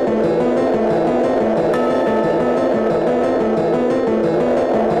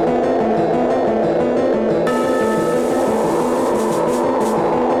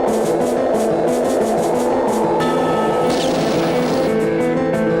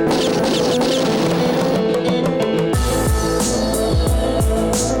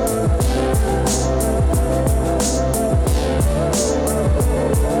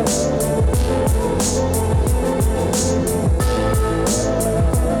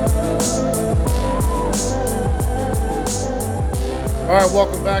 All right,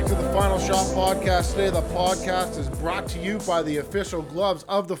 welcome back to the Final Shot Podcast. Today, the podcast is brought to you by the official gloves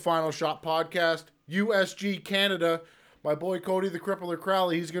of the Final Shot Podcast, USG Canada. My boy Cody, the Crippler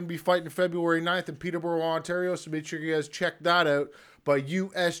Crowley, he's going to be fighting February 9th in Peterborough, Ontario, so make sure you guys check that out. By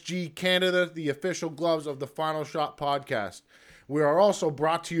USG Canada, the official gloves of the Final Shot Podcast. We are also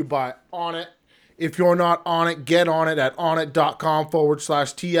brought to you by Onnit. If you're not on it, get on it at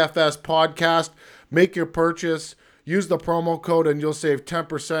onnit.com/TFS podcast. Make your purchase. Use the promo code and you'll save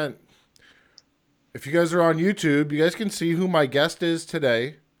 10%. If you guys are on YouTube, you guys can see who my guest is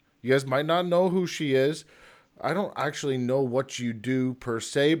today. You guys might not know who she is. I don't actually know what you do per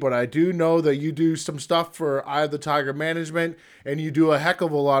se, but I do know that you do some stuff for Eye of the Tiger Management, and you do a heck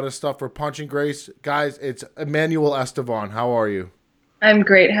of a lot of stuff for Punching Grace. Guys, it's Emanuelle Estephan. How are you? I'm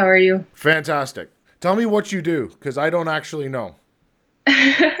great. How are you? Fantastic. Tell me what you do, because I don't actually know.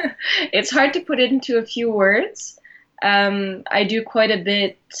 It's hard to put it into a few words. I do quite a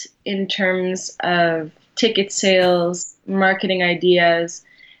bit in terms of ticket sales, marketing ideas,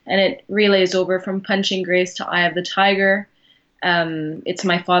 and it relays over from Punching Grace to Eye of the Tiger. It's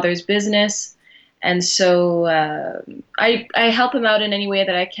my father's business, and so I help him out in any way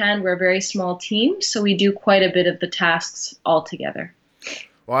that I can. We're a very small team, so we do quite a bit of the tasks all together.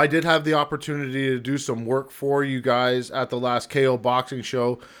 Well, I did have the opportunity to do some work for you guys at the last KO boxing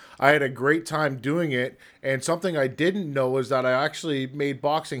show. I had a great time doing it, and something I didn't know is that I actually made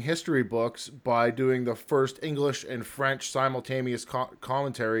boxing history books by doing the first English and French simultaneous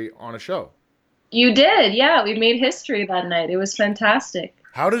commentary on a show. You did, yeah. We made history that night. It was fantastic.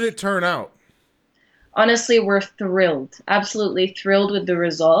 How did it turn out? Honestly, we're thrilled, absolutely thrilled with the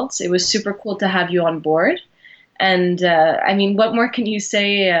results. It was super cool to have you on board. And I mean, what more can you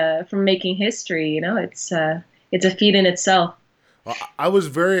say from making history? You know, it's a feat in itself. I was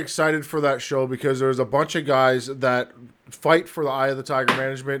very excited for that show because there's a bunch of guys that fight for the Eye of the Tiger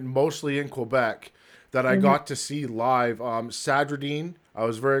Management, mostly in Quebec, that I got to see live. Sadradine, I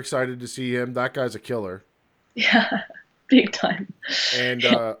was very excited to see him. That guy's a killer. Yeah, big time. And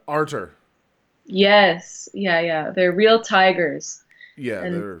Arthur. Yes, yeah. They're real tigers. Yeah,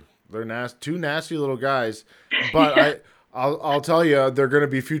 And they're two nasty little guys. But yeah, I'll tell you, they're going to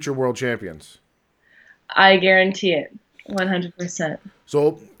be future world champions. I guarantee it, 100%.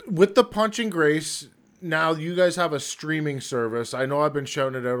 So with the Punching Grace, now you guys have a streaming service. I know I've been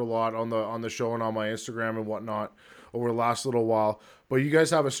shouting it out a lot on the show and on my Instagram and whatnot over the last little while. But you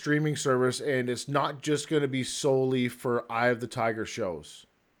guys have a streaming service, and it's not just going to be solely for Eye of the Tiger shows.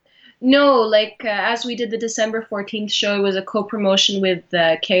 No, like as we did the December 14th show, it was a co-promotion with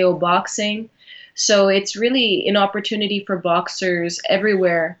KO Boxing. So it's really an opportunity for boxers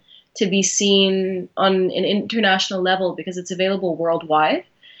everywhere to be seen on an international level because it's available worldwide.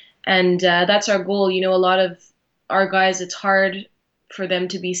 And that's our goal. You know, a lot of our guys, it's hard for them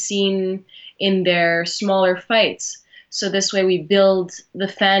to be seen in their smaller fights. So this way we build the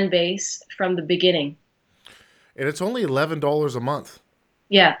fan base from the beginning. And it's only $11 a month.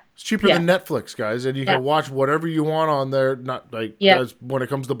 Yeah. It's cheaper than Netflix, guys, and you can watch whatever you want on there. Not like as when it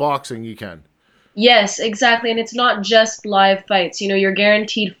comes to boxing, you can. Yes, exactly. And it's not just live fights. You know, you're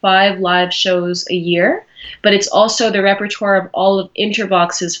guaranteed 5 live shows a year, but it's also the repertoire of all of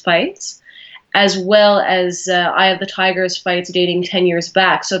Interbox's fights, as well as Eye of the Tiger's fights dating 10 years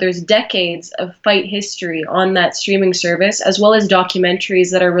back. So there's decades of fight history on that streaming service, as well as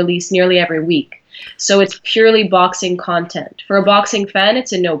documentaries that are released nearly every week. So it's purely boxing content. For a boxing fan,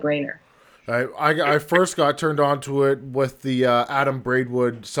 it's a no-brainer. I first got turned on to it with the Adam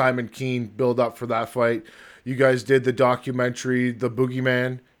Braidwood, Simon Kean build-up for that fight. You guys did the documentary, The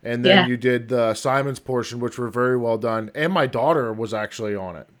Boogeyman, and then you did the Simon's portion, which were very well done. And my daughter was actually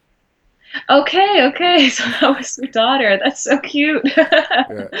on it. Okay. So that was your daughter. That's so cute.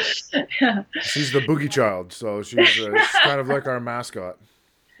 Yeah. She's the Boogie Child, so she's kind of like our mascot.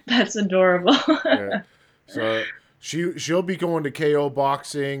 That's adorable. Yeah. So she'll be going to KO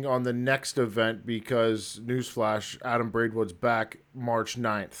Boxing on the next event because, newsflash, Adam Braidwood's back March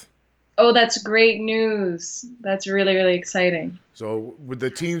 9th. Oh, that's great news. That's really, really exciting. So with the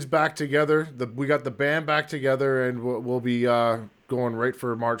teams back together, we got the band back together, and we'll be going right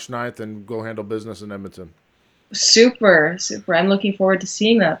for March 9th and go handle business in Edmonton. Super, super. I'm looking forward to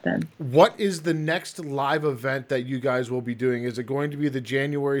seeing that then. What is the next live event that you guys will be doing? Is it going to be the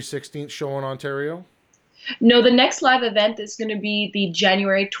January 16th show in Ontario? No, the next live event is going to be the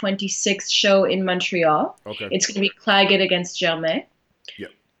January 26th show in Montreal. Okay. It's going to be Claggett against Germain. Yep.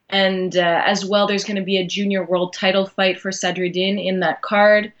 And as well, there's going to be a junior world title fight for Sadruddin in that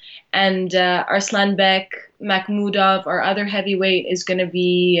card. And Arslanbek Makhmoudov, our other heavyweight, is going to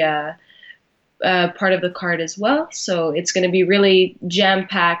be part of the card as well. So it's going to be really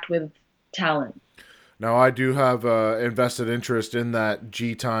jam-packed with talent. Now, I do have invested interest in that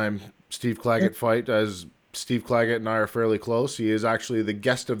Gtime Steve Claggett fight, as Steve Claggett and I are fairly close. He is actually the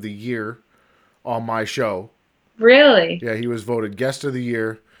guest of the year on my show. Really? Yeah, he was voted guest of the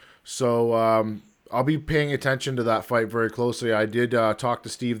year. So I'll be paying attention to that fight very closely. I did talk to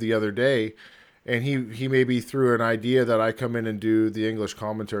Steve the other day, and he maybe threw an idea that I come in and do the English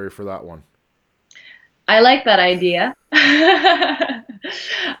commentary for that one. I like that idea. I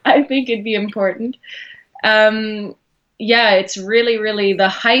think it'd be important. Yeah, it's really, really, the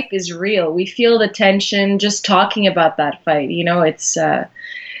hype is real. We feel the tension just talking about that fight. You know, it's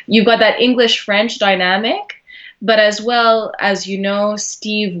you've got that English-French dynamic, but as well as, you know,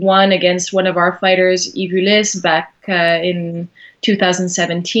 Steve won against one of our fighters, Yves back in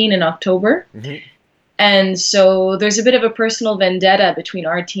 2017 in October. Mm-hmm. And so there's a bit of a personal vendetta between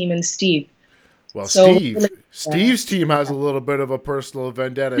our team and Steve. Well, so, Steve's team has a little bit of a personal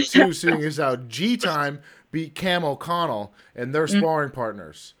vendetta too, seeing as how Gtime beat Cam O'Connell and their sparring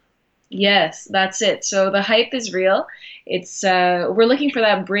partners. Yes, that's it. So the hype is real. It's we're looking for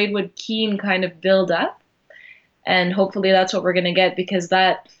that Braidwood Kean kind of build up, and hopefully that's what we're gonna get, because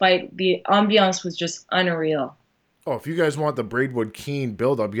that fight, the ambiance was just unreal. Oh, if you guys want the Braidwood Kean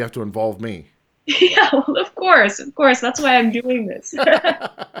build up, you have to involve me. Yeah, well, of course. That's why I'm doing this.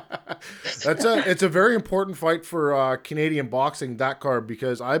 It's a very important fight for Canadian boxing, that card,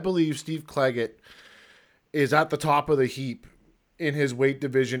 because I believe Steve Claggett is at the top of the heap in his weight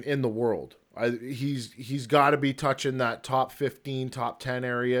division in the world. He's got to be touching that top 15, top 10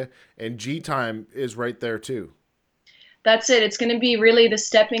 area, and Gtime is right there too. That's it. It's going to be really the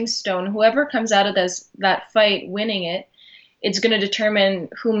stepping stone. Whoever comes out of that fight winning it, it's going to determine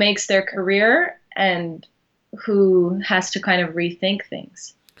who makes their career and who has to kind of rethink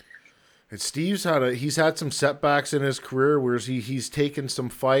things. And Steve's had some setbacks in his career where he's taken some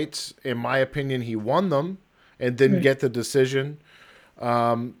fights. In my opinion, he won them and didn't get the decision.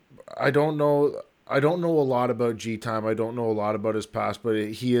 I don't know a lot about Gtime. I don't know a lot about his past, but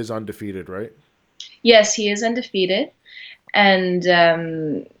he is undefeated, right? Yes, he is undefeated,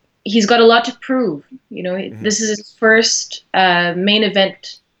 and he's got a lot to prove. You know, this is his first main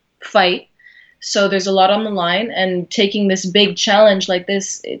event fight. So there's a lot on the line, and taking this big challenge like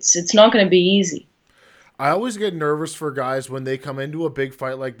this, it's not going to be easy. I always get nervous for guys when they come into a big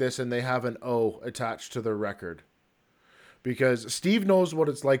fight like this and they have an O attached to their record. Because Steve knows what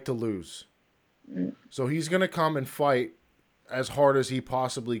it's like to lose. So he's going to come and fight as hard as he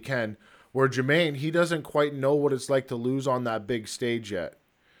possibly can. Where Jermaine, he doesn't quite know what it's like to lose on that big stage yet.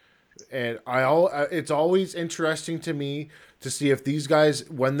 And it's always interesting to me to see if these guys,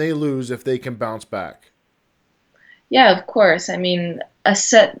 when they lose, if they can bounce back. Yeah, of course. I mean, a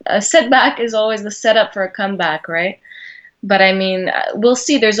setback is always the setup for a comeback, right? But I mean, we'll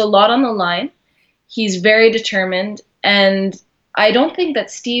see. There's a lot on the line. He's very determined, and I don't think that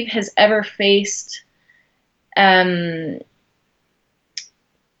Steve has ever faced. How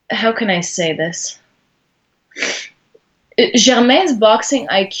can I say this? Germain's boxing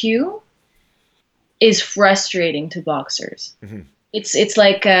IQ is frustrating to boxers. Mm-hmm. It's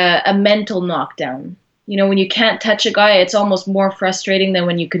like a mental knockdown. You know, when you can't touch a guy, it's almost more frustrating than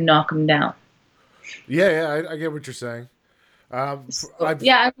when you can knock him down. Yeah, I get what you're saying. I'm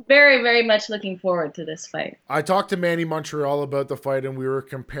very, very much looking forward to this fight. I talked to Manny Montreal about the fight, and we were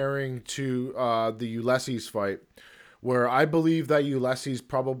comparing to the Ulysses fight, where I believe that Ulysses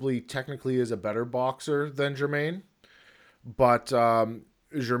probably technically is a better boxer than Jermaine. But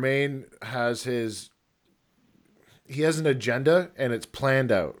Jermaine has an agenda, and it's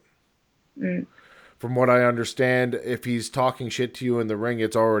planned out. Mm. From what I understand, if he's talking shit to you in the ring,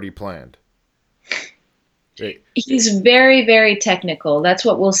 it's already planned. He's very, very technical. That's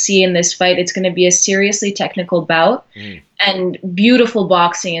what we'll see in this fight. It's going to be a seriously technical bout. Mm. and beautiful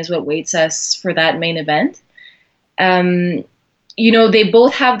boxing is what waits us for that main event. They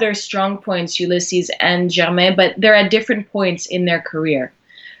both have their strong points, Ulysses and Germain, but they're at different points in their career.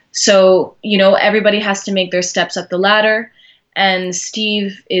 So, everybody has to make their steps up the ladder, and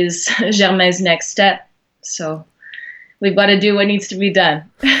Steve is Germain's next step. So we've got to do what needs to be done.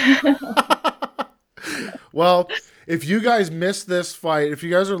 Well, if you guys miss this fight, if you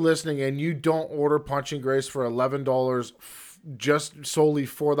guys are listening and you don't order Punching Grace for $11 just solely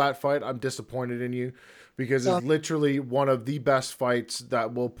for that fight, I'm disappointed in you, because it's literally one of the best fights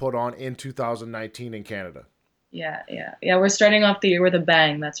that we'll put on in 2019 in Canada. Yeah. We're starting off the year with a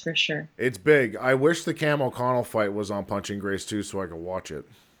bang, that's for sure. It's big. I wish the Cam O'Connell fight was on Punching Grace too, so I could watch it.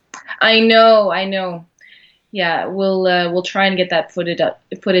 I know. Yeah, we'll try and get that footage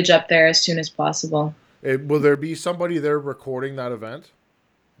up there as soon as possible. Will there be somebody there recording that event?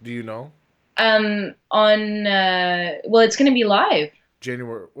 Do you know? It's going to be live.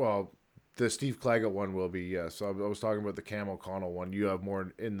 January. Well, the Steve Claggett one will be, yes. I was talking about the Cam O'Connell one. You have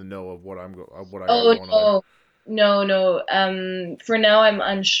more in the know of what I got going on. No. For now, I'm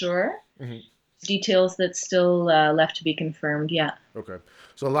unsure. Mm-hmm. Details that still left to be confirmed. Yeah. Okay.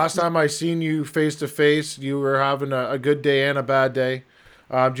 So last time I seen you face to face, you were having a good day and a bad day.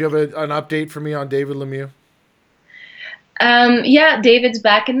 Do you have an update for me on David Lemieux? Yeah, David's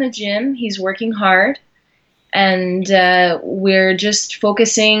back in the gym. He's working hard, and we're just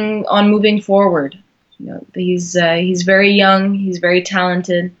focusing on moving forward. He's very young. He's very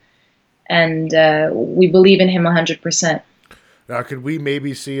talented, and we believe in him 100%. Now, could we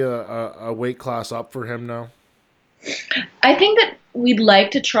maybe see a weight class up for him now? I think that we'd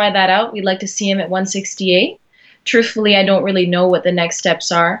like to try that out. We'd like to see him at 168. Truthfully, I don't really know what the next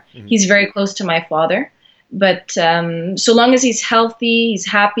steps are. Mm-hmm. He's very close to my father. But so long as he's healthy, he's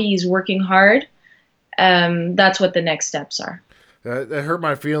happy, he's working hard, that's what the next steps are. That hurt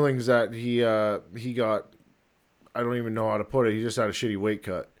my feelings that he got, I don't even know how to put it, he just had a shitty weight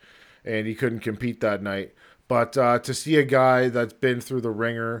cut. And he couldn't compete that night. But to see a guy that's been through the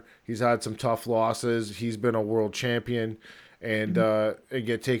ringer, he's had some tough losses, he's been a world champion, and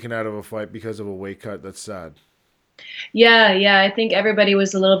get taken out of a fight because of a weight cut, that's sad. Yeah. I think everybody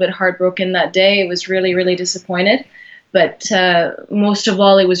was a little bit heartbroken that day. It was really, really disappointed. But most of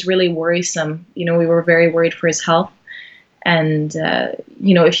all, it was really worrisome. We were very worried for his health. And,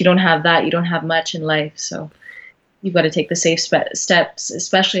 if you don't have that, you don't have much in life. So you've got to take the safe steps,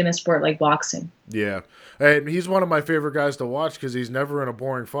 especially in a sport like boxing. Yeah. And he's one of my favorite guys to watch because he's never in a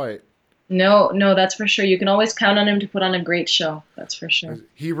boring fight. No, that's for sure. You can always count on him to put on a great show. That's for sure.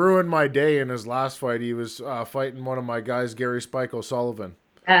 He ruined my day in his last fight. He was fighting one of my guys, Gary Spike O'Sullivan.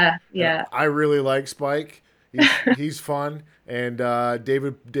 Yeah. And I really like Spike. He's fun, and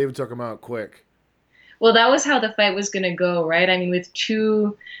David took him out quick. Well, that was how the fight was going to go, right? I mean, with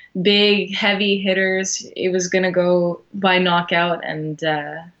two big, heavy hitters, it was going to go by knockout, and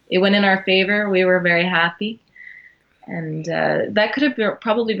it went in our favor. We were very happy. And that could have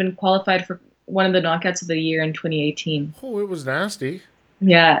probably been qualified for one of the knockouts of the year in 2018. Oh, it was nasty.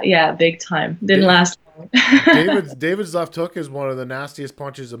 Yeah, big time. Didn't last long. David's left hook is one of the nastiest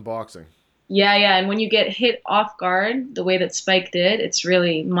punches in boxing. Yeah, and when you get hit off guard the way that Spike did, it's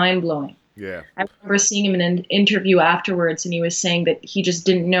really mind-blowing. Yeah. I remember seeing him in an interview afterwards, and he was saying that he just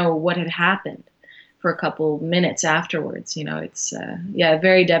didn't know what had happened for a couple minutes afterwards. It's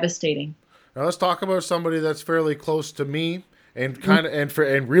very devastating. Now let's talk about somebody that's fairly close to me and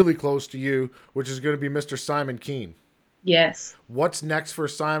and really close to you, which is going to be Mr. Simon Kean. Yes. What's next for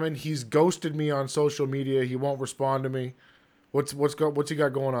Simon? He's ghosted me on social media. He won't respond to me. What's he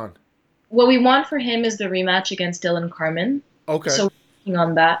got going on? What we want for him is the rematch against Dylan Carmen. Okay. So we're working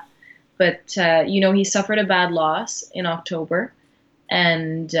on that. But he suffered a bad loss in October.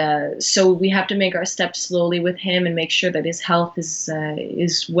 And so we have to make our steps slowly with him and make sure that his health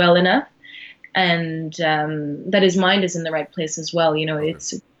is well enough. And that his mind is in the right place as well.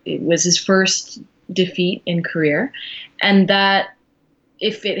 It was his first defeat in career, and that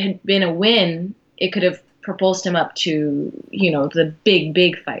if it had been a win, it could have propulsed him up to the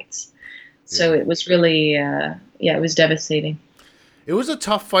big fights. So it was really it was devastating. It was a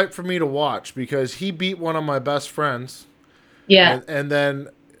tough fight for me to watch because he beat one of my best friends. Yeah, and then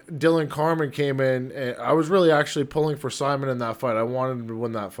Dylan Carmen came in, and I was really actually pulling for Simon in that fight. I wanted him to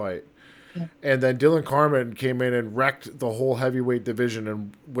win that fight. Yeah. And then Dylan Carmen came in and wrecked the whole heavyweight division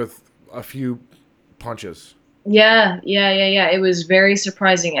and with a few punches. Yeah. It was very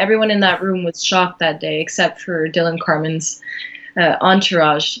surprising. Everyone in that room was shocked that day, except for Dylan Carmen's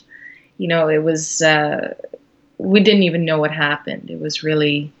entourage. It was we didn't even know what happened. It was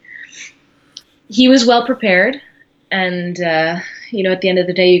really, he was well prepared, And, at the end of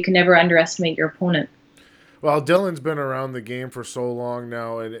the day, you can never underestimate your opponent. Well, Dylan's been around the game for so long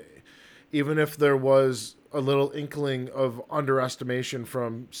now, and even if there was a little inkling of underestimation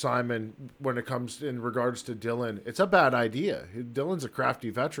from Simon when it comes in regards to Dylan, it's a bad idea. Dylan's a crafty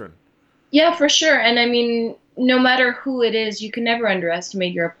veteran. Yeah, for sure. And I mean, no matter who it is, you can never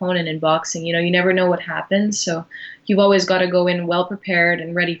underestimate your opponent in boxing. You never know what happens. So you've always got to go in well prepared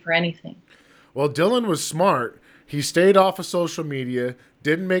and ready for anything. Well, Dylan was smart. He stayed off of social media,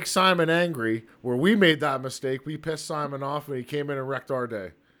 didn't make Simon angry. Where we made that mistake, we pissed Simon off and he came in and wrecked our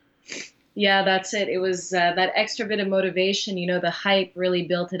day. Yeah, that's it. It was that extra bit of motivation, the hype really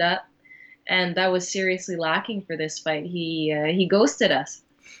built it up. And that was seriously lacking for this fight. He ghosted us.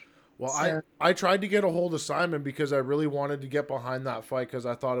 Well, so. I tried to get a hold of Simon because I really wanted to get behind that fight because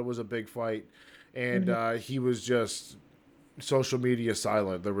I thought it was a big fight. And he was just social media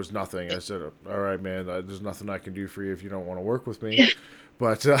silent. There was nothing. I said, all right, man, there's nothing I can do for you if you don't want to work with me.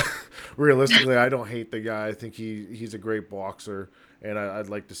 But realistically, I don't hate the guy. I think he's a great boxer, and I'd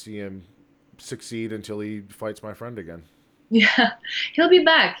like to see him succeed until he fights my friend again. Yeah, he'll be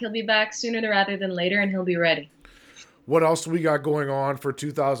back. He'll be back sooner rather than later, and he'll be ready. What else do we got going on for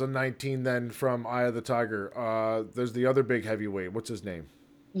 2019 then from Eye of the Tiger? There's the other big heavyweight. What's his name?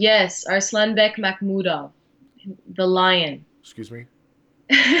 Yes, Arslanbek Makhmudov, the Lion. Excuse me?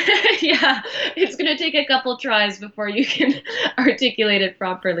 Yeah, it's going to take a couple tries before you can articulate it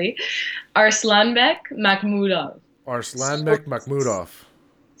properly. Arslanbek Makhmudov. Arslanbek Makhmudov.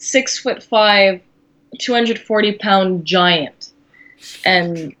 6'5", 240-pound giant.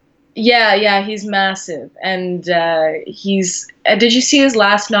 And yeah, he's massive. And he's... did you see his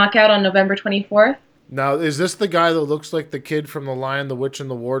last knockout on November 24th? Now, is this the guy that looks like the kid from The Lion, the Witch, and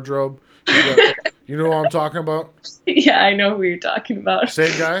the Wardrobe? You know what I'm talking about? Yeah, I know who you're talking about.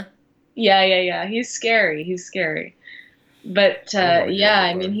 Same guy? Yeah. He's scary. But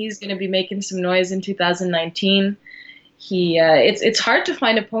I mean, he's going to be making some noise in 2019. It's hard to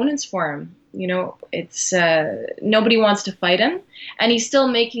find opponents for him. It's nobody wants to fight him, and he's still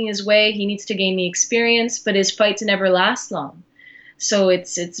making his way. He needs to gain the experience, but his fights never last long. So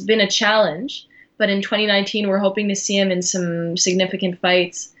it's been a challenge. But in 2019, we're hoping to see him in some significant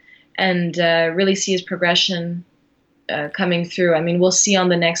fights and really see his progression coming through. I mean, we'll see on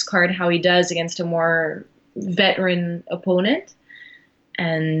the next card how he does against a more veteran opponent.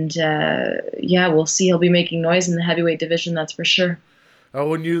 And, we'll see. He'll be making noise in the heavyweight division, that's for sure.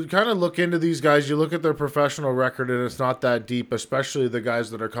 When you kind of look into these guys, you look at their professional record, and it's not that deep, especially the guys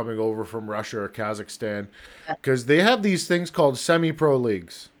that are coming over from Russia or Kazakhstan, because they have these things called semi-pro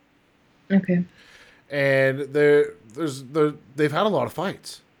leagues. Okay. And they've had a lot of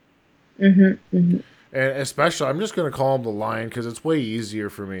fights. And especially, I'm just going to call him the Lion because it's way easier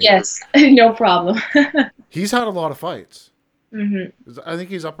for me. Yes, no problem. He's had a lot of fights. I think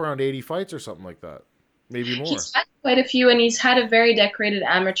he's up around 80 fights or something like that. Maybe more. He's had quite a few, and he's had a very decorated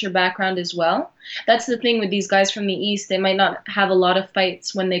amateur background as well. That's the thing with these guys from the East. They might not have a lot of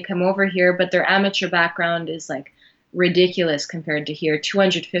fights when they come over here, but their amateur background is like ridiculous compared to here.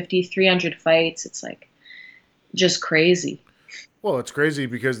 250, 300 fights. It's like just crazy. Well, it's crazy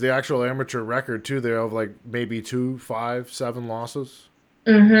because the actual amateur record, too, they have like maybe 2, 5, 7 losses.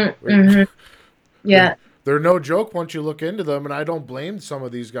 Yeah. They're no joke once you look into them, and I don't blame some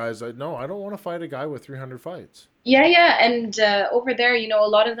of these guys. I don't want to fight a guy with 300 fights. Yeah, and over there, a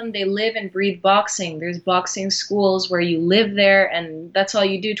lot of them, they live and breathe boxing. There's boxing schools where you live there, and that's all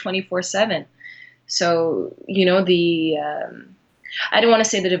you do 24/7. So, I don't want to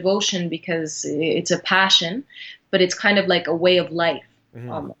say the devotion because it's a passion, but it's kind of like a way of life,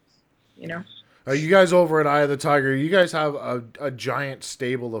 almost, You guys over at Eye of the Tiger, you guys have a giant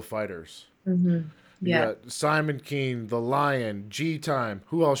stable of fighters. Yeah. You got Simon Kean, the Lion, Gtime.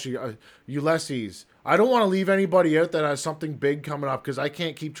 Who else? Ulysses. I don't want to leave anybody out that has something big coming up because I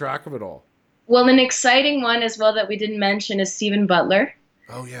can't keep track of it all. Well, an exciting one as well that we didn't mention is Stephen Butler.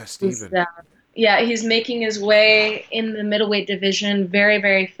 Oh, yeah, Stephen. He's making his way in the middleweight division very,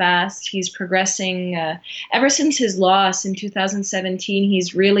 very fast. He's progressing. Ever since his loss in 2017,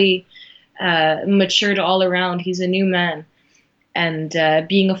 he's really matured all around. He's a new man. And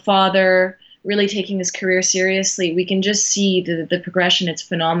being a father, really taking his career seriously, we can just see the progression. It's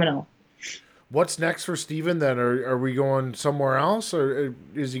phenomenal. What's next for Stephen then? Are we going somewhere else, or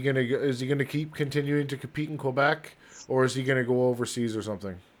is he gonna keep continuing to compete in Quebec, or is he gonna go overseas or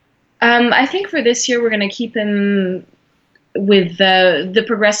something? I think for this year we're gonna keep him with the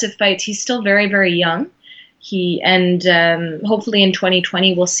progressive fights. He's still very, very young. Hopefully in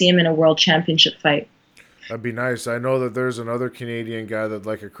 2020 we'll see him in a world championship fight. That'd be nice. I know that there's another Canadian guy that'd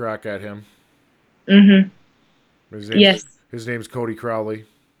like a crack at him. Yes. His name's Cody Crowley.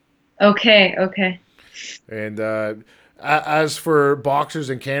 Okay. And as for boxers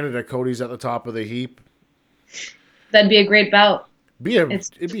in Canada, Cody's at the top of the heap. That'd be a great bout.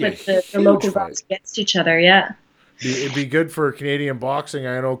 It'd be a Like the huge local fight. bouts against each other, yeah. It'd be good for Canadian boxing.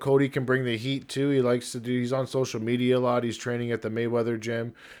 I know Cody can bring the heat too. He's on social media a lot. He's training at the Mayweather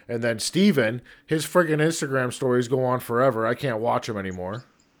gym. And then Steven, his friggin' Instagram stories go on forever. I can't watch him anymore.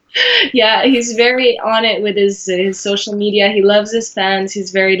 Yeah, he's very on it with his social media. He loves his fans. He's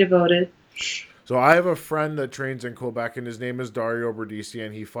very devoted. So I have a friend that trains in Quebec, and his name is Dario Berdisi,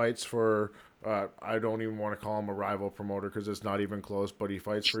 and he fights for, I don't even want to call him a rival promoter because it's not even close, but he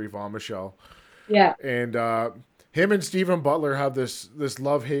fights for Yvon Michel. Yeah. And him and Stephen Butler have this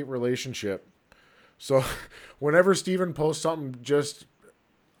love-hate relationship. So whenever Stephen posts something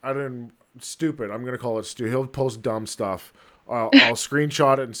stupid, I'm going to call it stupid. He'll post dumb stuff. I'll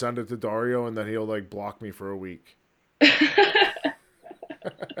screenshot it and send it to Dario, and then he'll like block me for a week. That's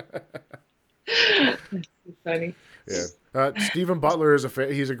funny. Yeah. Stephen Butler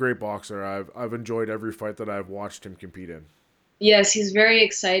he's a great boxer. I've enjoyed every fight that I've watched him compete in. Yes, he's very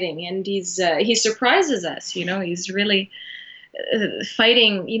exciting, and he surprises us. He's really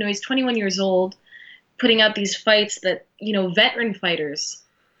fighting. He's 21 years old, putting out these fights that veteran fighters,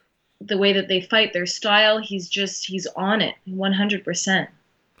 the way that they fight, their style. He's on it 100%.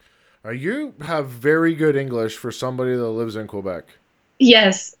 You have very good English for somebody that lives in Quebec.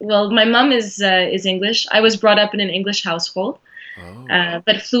 Yes. Well, my mom is English. I was brought up in an English household,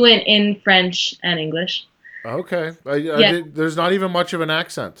 but fluent in French and English. Okay. Yeah. There's not even much of an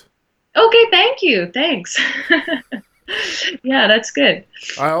accent. Okay, thank you. Thanks. Yeah, that's good.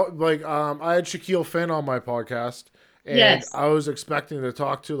 I had Shaquille Finn on my podcast, and Yes. I was expecting to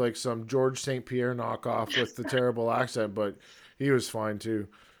talk to like some George St. Pierre knockoff with the terrible accent, but he was fine too.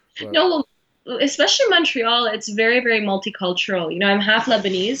 But... No, especially Montreal, it's very, very multicultural. I'm half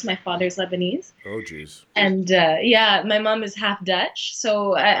Lebanese. My father's Lebanese. Oh, geez. And my mom is half Dutch.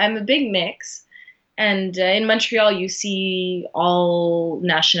 So I'm a big mix. And in Montreal, you see all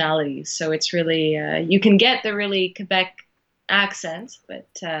nationalities. So it's really, you can get the really Quebec accent, but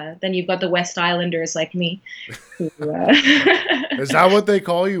then you've got the West Islanders like me. Who, Is that what they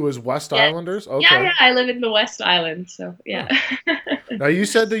call you, as West Islanders? Okay. Yeah, I live in the West Island. So, yeah. Now, you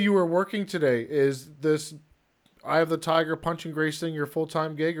said that you were working today. Is this Eye of the Tiger Punching Grace thing your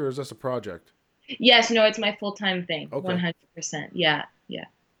full-time gig, or is this a project? Yes, no, it's my full-time thing. Okay. 100%. Yeah.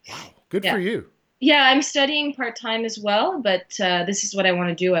 Wow. Good for you. Yeah, I'm studying part-time as well, but this is what I want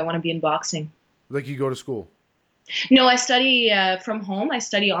to do. I want to be in boxing. Like you go to school? No, I study from home. I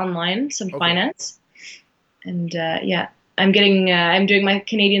study online, some finance. And I'm doing my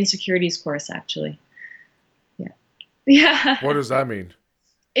Canadian securities course, actually. Yeah. What does that mean?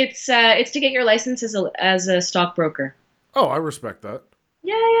 It's to get your license as a stockbroker. Oh, I respect that.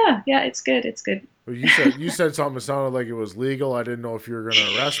 Yeah, it's good. It's good. Well, you said something that sounded like it was legal. I didn't know if you were going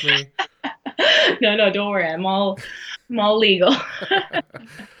to arrest me. No, don't worry. I'm all legal.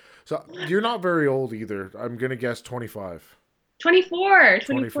 So you're not very old either. I'm going to guess 25. 24.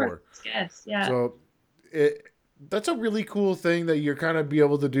 Yes, yeah. So that's a really cool thing that you're kind of be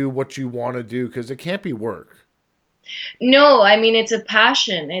able to do what you want to do, because it can't be work. No, I mean, it's a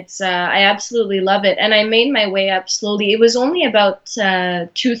passion. I absolutely love it. And I made my way up slowly. It was only about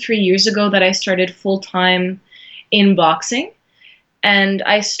 2-3 years ago that I started full-time in boxing. And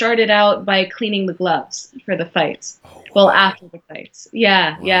I started out by cleaning the gloves for the fights. Oh, wow. Well, after the fights.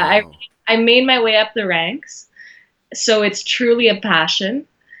 Yeah. I made my way up the ranks. So it's truly a passion.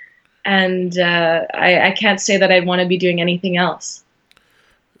 And I can't say that I want to be doing anything else.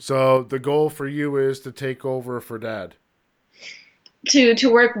 So the goal for you is to take over for Dad?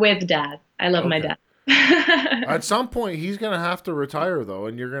 To work with Dad. I love my dad. At some point, he's going to have to retire, though,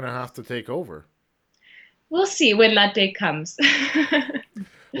 and you're going to have to take over. We'll see when that day comes.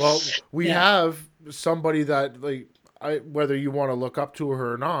 Well, we have somebody that, whether you want to look up to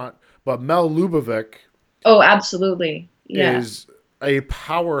her or not, but Mel Lubovic. Oh, absolutely. Yeah. Is a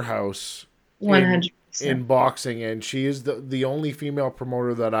powerhouse 100%. In boxing, and she is the only female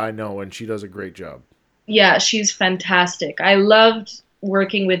promoter that I know, and she does a great job. Yeah, she's fantastic. I loved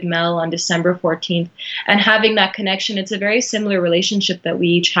working with Mel on December 14th and having that connection. It's a very similar relationship that we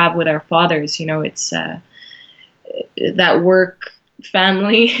each have with our fathers. It's that work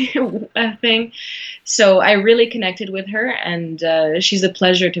family thing. So I really connected with her, and she's a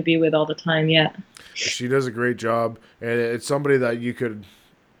pleasure to be with all the time. Yeah. She does a great job, and it's somebody that you could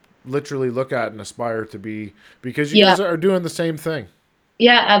literally look at and aspire to be, because you guys are doing the same thing.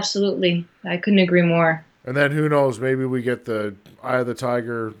 Yeah, absolutely. I couldn't agree more. And then who knows, maybe we get the Eye of the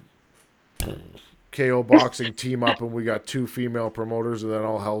Tiger KO Boxing team up and we got 2 female promoters and then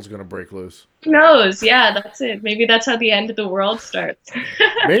all hell's gonna break loose. Who knows? Yeah, that's it. Maybe that's how the end of the world starts.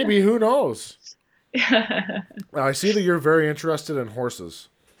 Maybe, who knows? I see that you're very interested in horses.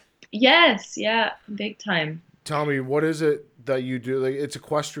 Yes, yeah, big time. Tell me, what is it that you do? Like, it's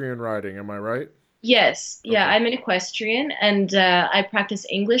equestrian riding, am I right? Yes, yeah, Okay. I'm an equestrian and I practice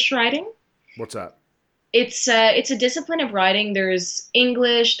English riding. What's that? It's a discipline of riding. There's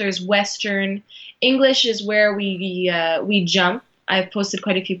English, there's Western. English is where we jump. I've posted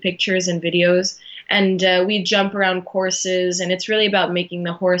quite a few pictures and videos, and we jump around courses, and it's really about making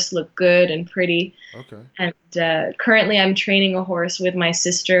the horse look good and pretty. Okay. And currently, I'm training a horse with my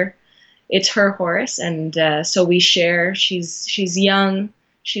sister. It's her horse, and so we share. She's young,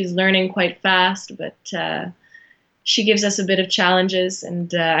 she's learning quite fast, but she gives us a bit of challenges,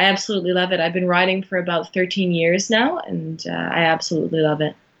 and I absolutely love it. I've been riding for about 13 years now, and I absolutely love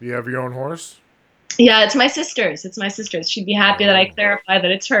it. You have your own horse? Yeah, it's my sister's. It's my sister's. She'd be happy that I Oh. clarify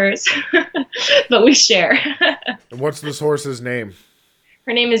that it's hers, but we share. And what's this horse's name?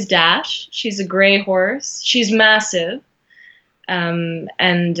 Her name is Dash. She's a gray horse. She's massive, and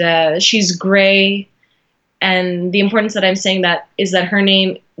she's gray. And the importance that I'm saying that is that her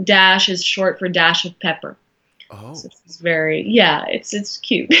name Dash is short for Dash of Pepper. Oh. So it's very, yeah, it's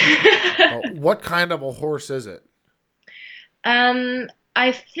cute. What kind of a horse is it?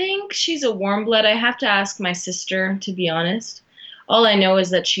 I think she's a warm blood. I have to ask my sister, to be honest. All I know is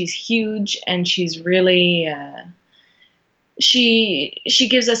that she's huge and she's really she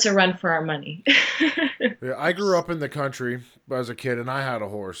gives us a run for our money. Yeah, I grew up in the country as a kid, and I had a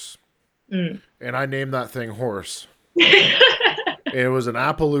horse, and I named that thing Horse. It was an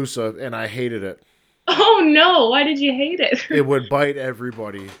Appaloosa, and I hated it. Oh no! Why did you hate it? It would bite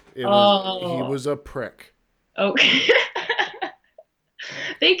everybody. He was a prick. Okay.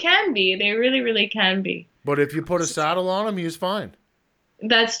 They can be. They really, really can be. But if you put a saddle on him, he's fine.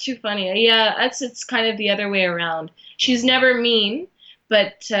 That's too funny. Yeah, it's kind of the other way around. She's never mean,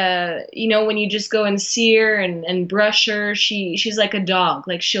 but when you just go and see her and brush her, she's like a dog.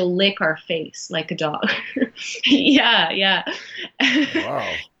 Like she'll lick our face like a dog. Yeah.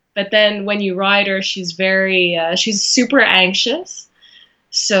 Wow. But then when you ride her, she's super anxious.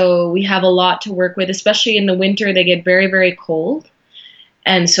 So we have a lot to work with, especially in the winter. They get very, very cold.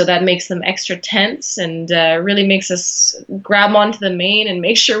 And so that makes them extra tense and really makes us grab onto the mane and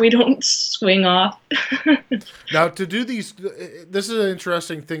make sure we don't swing off. Now, to do these, this is an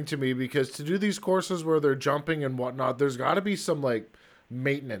interesting thing to me because to do these courses where they're jumping and whatnot, there's got to be some like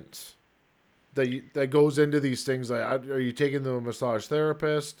maintenance that goes into these things. Like, are you taking them to a massage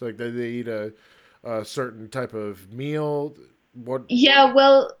therapist? Like, do they eat a certain type of meal? What? Yeah,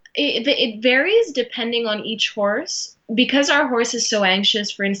 well, it varies depending on each horse. Because our horse is so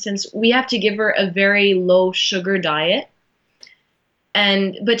anxious, for instance, we have to give her a very low sugar diet.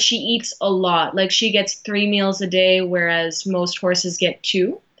 But she eats a lot. Like she gets 3 meals a day, whereas most horses get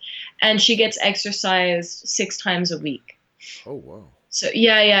 2. And she gets exercise 6 times a week. Oh, wow. So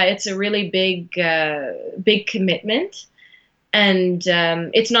yeah, it's a really big commitment. And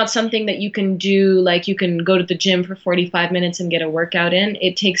it's not something that you can do, like you can go to the gym for 45 minutes and get a workout in.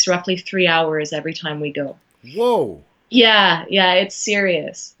 It takes roughly 3 hours every time we go. Whoa. Yeah, it's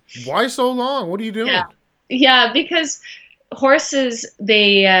serious. Why so long? What are you doing? Yeah, because horses,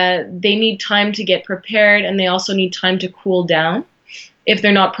 they need time to get prepared, and they also need time to cool down. If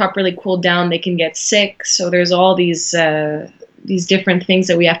they're not properly cooled down, they can get sick. So there's all these different things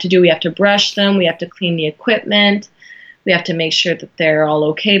that we have to do. We have to brush them. We have to clean the equipment. We have to make sure that they're all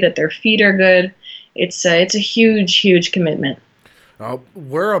okay, that their feet are good. It's a huge, huge commitment.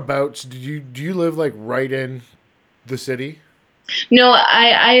 Whereabouts do you live? Like right in the city? No,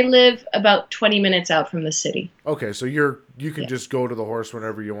 I live about 20 minutes out from the city. Okay, so you can just go to the horse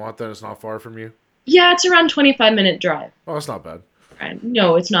whenever you want. Then it's not far from you. Yeah, it's around 25-minute drive. Oh, that's not bad.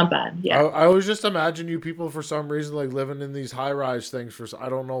 No, it's not bad. Yeah. I always just imagine you people for some reason like living in these high-rise things I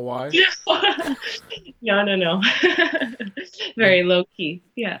don't know why. No. Very low key.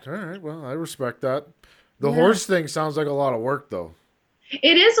 Yeah. All right, well, I respect that. The horse thing sounds like a lot of work though.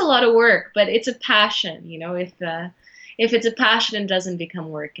 It is a lot of work, but it's a passion, if it's a passion, it doesn't become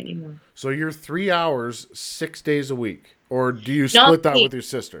work anymore. So you're 3 hours, 6 days a week, or do you split that with your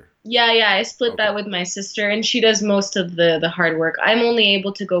sister? Yeah, I split that with my sister, and she does most of the hard work. I'm only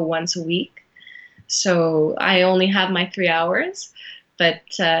able to go once a week, so I only have my 3 hours. But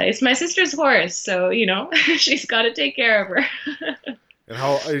it's my sister's horse, so she's got to take care of her. And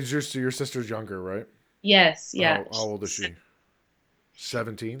how is your sister's younger, right? Yes, yeah. How old is she?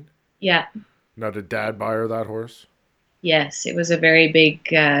 17? Yeah. Now, did Dad buy her that horse? Yes, it was a very big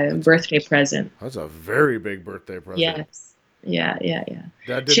birthday present. That's a very big birthday present. Yes. Yeah, yeah, yeah.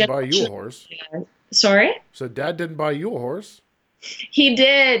 Dad She didn't buy you a unfortunately, horse. sorry? So Dad didn't buy you a horse? He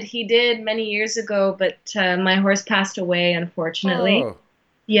did. He did many years ago, but my horse passed away, unfortunately. Oh,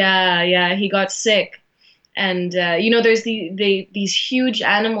 Yeah, yeah, he got sick. And there's these huge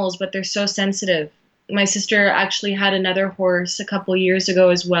animals, but they're so sensitive. My sister actually had another horse a couple years ago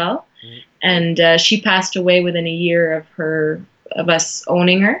as well, mm, and she passed away within a year of us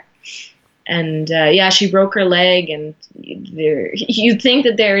owning her. And yeah, she broke her leg, and you'd think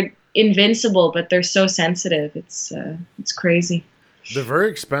that they're invincible, but they're so sensitive. It's crazy. they're very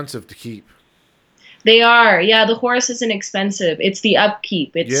expensive to keep. They are. Yeah, the horse isn't expensive. It's the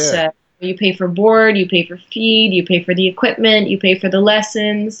upkeep. It's Yeah. you pay for board, you pay for feed, you pay for the equipment, you pay for the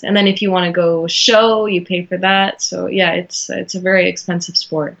lessons, and then if you want to go show, you pay for that. So yeah, it's a very expensive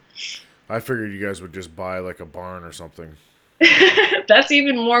sport. I figured you guys would just buy like a barn or something. That's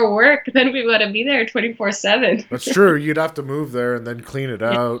even more work. Then we've got to be there 24/7. That's true. You'd have to move there and then clean it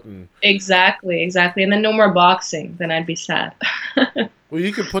out. And Exactly, exactly. And then no more boxing. Then I'd be sad. well,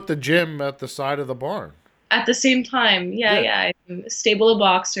 you could put the gym at the side of the barn. At the same time, yeah. Stable of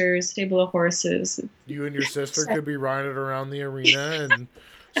boxers, stable of horses. You and your sister could be riding around the arena, and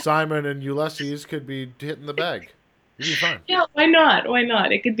Simon and Ulysses could be hitting the bag. You'd be fine. Yeah, why not? Why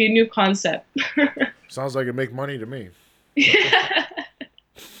not? It could be a new concept. Sounds like it'd make money to me.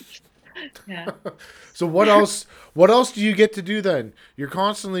 Yeah. So what else? What else do you get to do then?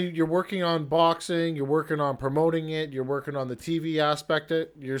 You're working on boxing. You're working on promoting it. You're working on the TV aspect.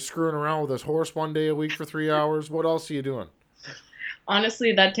 You're screwing around with this horse one day a week for 3 hours. What else are you doing?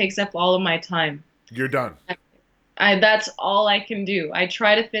 Honestly, that takes up all of my time. You're done. That's all I can do. I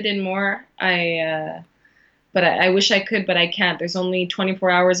try to fit in more. But I wish I could, but I can't. There's only 24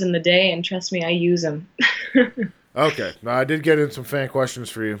 hours in the day, and trust me, I use them. Okay. Now I did get in some fan questions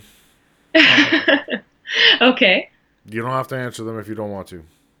for you. Okay. You don't have to answer them if you don't want to.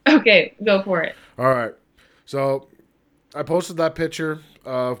 Okay, go for it. All right. So I posted that picture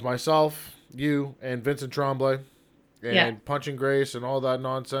of myself, you, and Vincent Tremblay, and Yeah. Punching Grace, and all that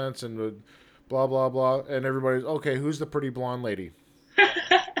nonsense, and blah blah blah. And everybody's okay. Who's the pretty blonde lady?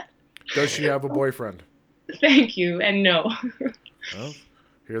 Does she have a boyfriend? Thank you, and no. Well,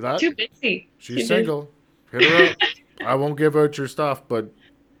 hear that? Too busy. She's Too single. Hit her up. I won't give out your stuff, but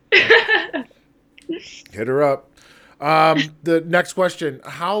hit her up. The next question: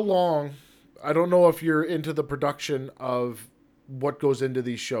 how long? I don't know if you're into the production of what goes into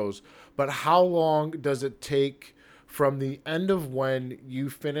these shows, but how long does it take from the end of when you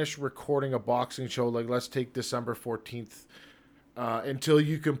finish recording a boxing show? Like, let's take December 14th, until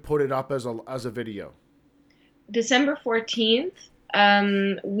you can put it up as a video. December 14th.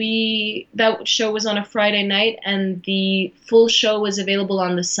 That show was on a Friday night, and the full show was available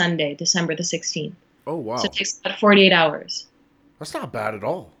on the Sunday, December the 16th. Oh wow, So it takes about 48 hours. that's not bad at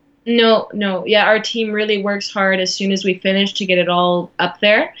all. No, no. Yeah, our team really works hard as soon as we finish to get it all up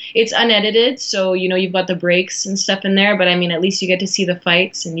there. It's unedited, so you've got the breaks and stuff in there, but I mean, at least you get to see the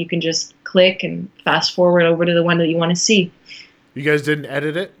fights, and you can just click and fast forward over to the one that you want to see. You guys didn't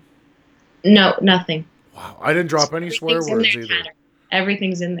edit it? No, nothing. Wow, I didn't drop any swear Everything's in words there, either. Tanner.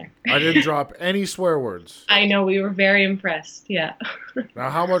 Everything's in there. I didn't drop any swear words. I know, we were very impressed. Yeah. Now,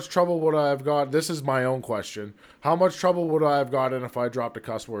 how much trouble would I have got? This is my own question. How much trouble would I have gotten if I dropped a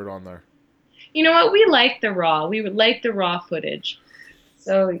cuss word on there? You know what? We like the raw. We would like the raw footage.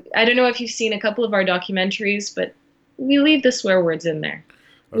 So I don't know if you've seen a couple of our documentaries, but we leave the swear words in there.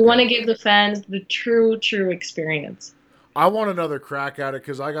 We Okay. want to give the fans the true experience. I want another crack at it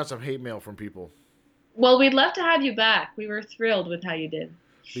because I got some hate mail from people. Well, we'd love to have you back. We were thrilled with how you did.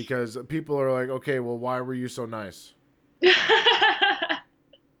 Because people are like, okay, well, why were you so nice?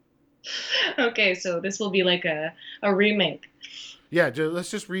 Okay, so this will be like a remake. Yeah, let's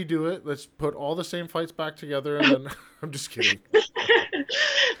just redo it. Let's put all the same fights back together, and then I'm just kidding.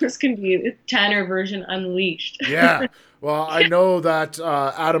 This can be Tanner version unleashed. Yeah. Well, I know that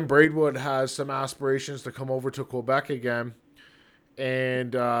Adam Braidwood has some aspirations to come over to Quebec again.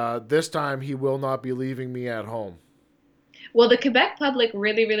 And this time he will not be leaving me at home. Well, the Quebec public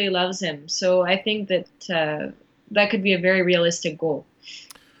really, really loves him. So I think that that could be a very realistic goal.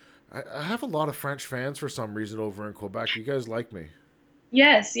 I have a lot of French fans for some reason over in Quebec. You guys like me.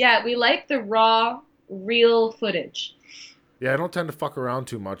 Yes, yeah, we like the raw, real footage. Yeah, I don't tend to fuck around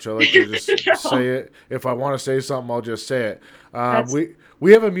too much. I like to just No. say it. If I want to say something, I'll just say it. That's-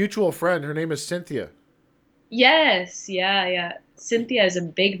 We have a mutual friend. Her name is Cynthia. Yes, yeah. Cynthia is a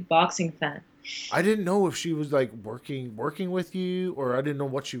big boxing fan. I didn't know if she was like working with you, or I didn't know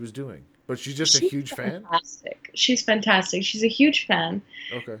what she was doing. But she's just a huge fan? Fantastic. She's fantastic. She's a huge fan.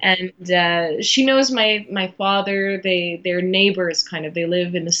 Okay. And she knows my father. They're neighbors, kind of. They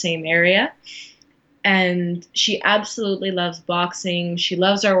live in the same area. And she absolutely loves boxing. She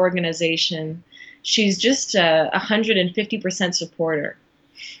loves our organization. She's just a 150% supporter.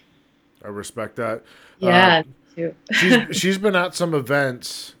 I respect that. Yeah, too. She's been at some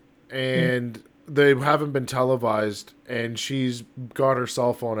events and they haven't been televised, and she's got her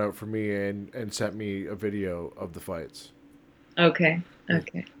cell phone out for me and sent me a video of the fights. Okay.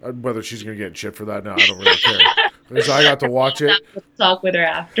 Whether she's gonna get shit for that, no, I don't really care. Because I got to watch it. We'll talk with her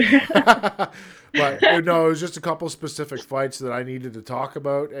after. But no, it was just a couple specific fights that I needed to talk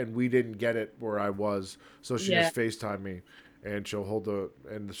about, and we didn't get it where I was. So she just FaceTimed me, and she'll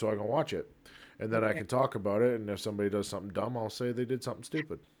and so I can watch it, and then I can talk about it. And if somebody does something dumb, I'll say they did something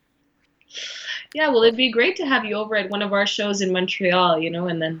stupid. Yeah, well, it'd be great to have you over at one of our shows in Montreal,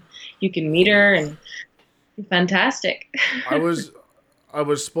 and then you can meet her, and fantastic. I was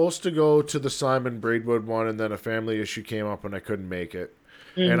supposed to go to the Simon Braidwood one, and then a family issue came up and I couldn't make it.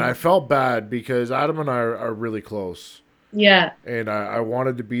 And I felt bad because Adam and I are really close. Yeah. And I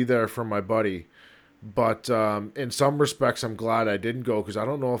wanted to be there for my buddy. But in some respects, I'm glad I didn't go because I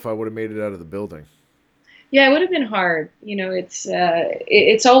don't know if I would have made it out of the building. Yeah, it would have been hard.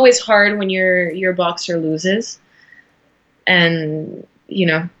 It's always hard when your boxer loses. And,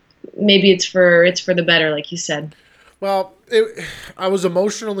 maybe it's for the better, like you said. Well, I was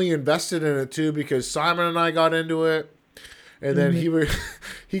emotionally invested in it too because Simon and I got into it. And then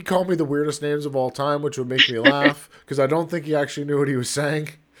he called me the weirdest names of all time, which would make me laugh because I don't think he actually knew what he was saying.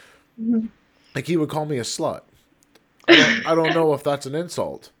 Mm-hmm. Like he would call me a slut. I don't know if that's an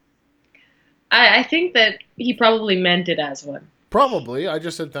insult. I think that he probably meant it as one. Probably. I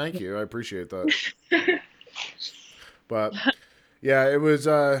just said thank you. I appreciate that. But yeah, it was.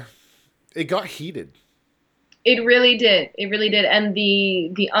 It got heated. It really did. It really did, and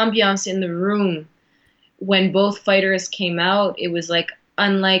the ambiance in the room. When both fighters came out, it was like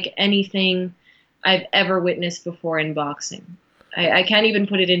unlike anything I've ever witnessed before in boxing. I can't even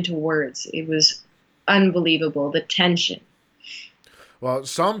put it into words. It was unbelievable, the tension. Well,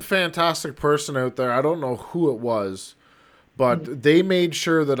 some fantastic person out there, I don't know who it was, but they made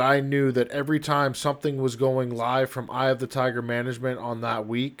sure that I knew that every time something was going live from Eye of the Tiger management on that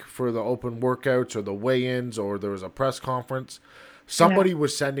week for the open workouts or the weigh-ins or there was a press conference, somebody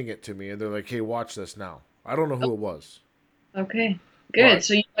was sending it to me and they're like, hey, watch this now. I don't know who it was. Okay, good. But,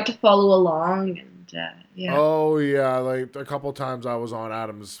 so you got to follow along, and yeah. Oh yeah, like a couple times I was on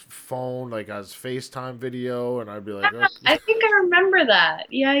Adam's phone, like as FaceTime video, and I'd be like, oh. I think I remember that.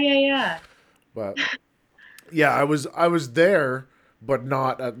 Yeah. But yeah, I was there, but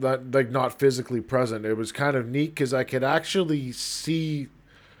not physically present. It was kind of neat because I could actually see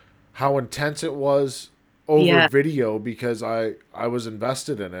how intense it was over video because I was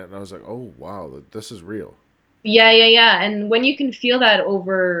invested in it and I was like, oh wow, this is real. Yeah. And when you can feel that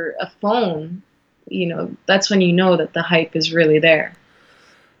over a phone, that's when you know that the hype is really there.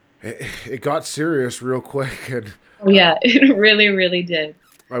 It got serious real quick. And it really, really did.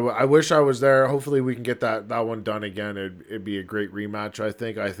 I wish I was there. Hopefully we can get that one done again. It'd be a great rematch. I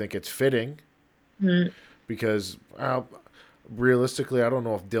think it's fitting because realistically, I don't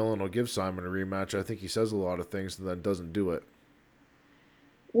know if Dylan will give Simon a rematch. I think he says a lot of things and then doesn't do it.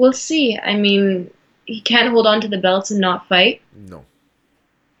 We'll see. I mean, he can't hold on to the belts and not fight. No.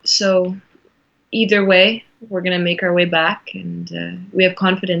 So, either way, we're going to make our way back, and we have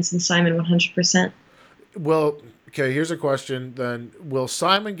confidence in Simon 100%. Well, okay, here's a question then. Will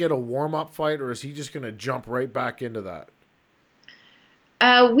Simon get a warm-up fight, or is he just going to jump right back into that?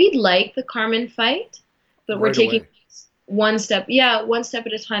 We'd like the Carmen fight, but we're taking one step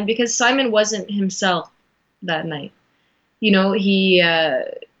at a time because Simon wasn't himself that night. He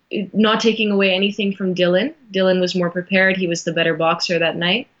not taking away anything from Dylan. Dylan was more prepared. He was the better boxer that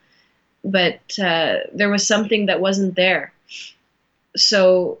night, but there was something that wasn't there.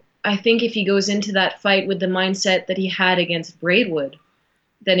 So I think if he goes into that fight with the mindset that he had against Braidwood,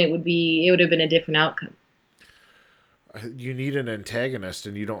 then it would have been a different outcome. You need an antagonist,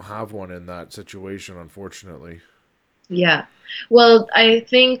 and you don't have one in that situation, unfortunately. Yeah. Well, I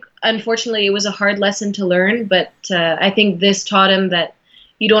think, unfortunately, it was a hard lesson to learn, but I think this taught him that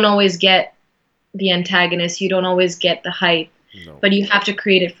you don't always get the antagonist, you don't always get the hype, but you have to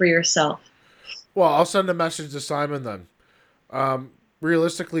create it for yourself. Well, I'll send a message to Simon then.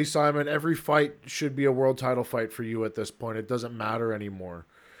 Realistically, Simon, every fight should be a world title fight for you at this point. It doesn't matter anymore.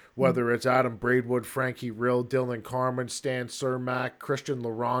 Whether it's Adam Braidwood, Frankie Rill, Dylan Carmen, Stan Cermak, Christian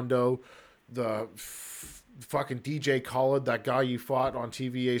Larondo, the fucking DJ Khaled, that guy you fought on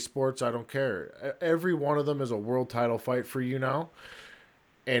TVA Sports, I don't care. Every one of them is a world title fight for you now.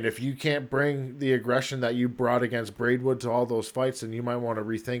 And if you can't bring the aggression that you brought against Braidwood to all those fights, then you might want to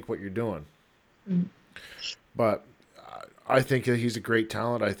rethink what you're doing. Mm. But I think that he's a great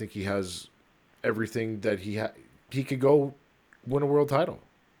talent. I think he has everything that he could go win a world title.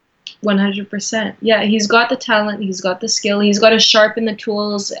 100%. Yeah, he's got the talent. He's got the skill. He's got to sharpen the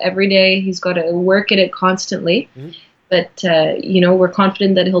tools every day. He's got to work at it constantly. Mm-hmm. But, we're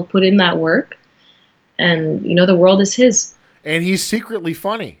confident that he'll put in that work. And, the world is his. And he's secretly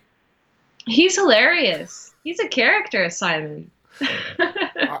funny. He's hilarious. He's a character, Simon.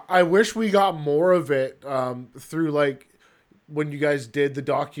 I wish we got more of it through, like, when you guys did the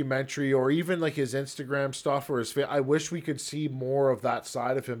documentary, or even like his Instagram stuff or his I wish we could see more of that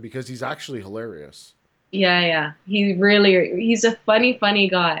side of him, because he's actually hilarious. Yeah. He's a funny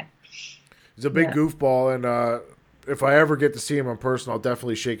guy. He's a big goofball, and if I ever get to see him in person, I'll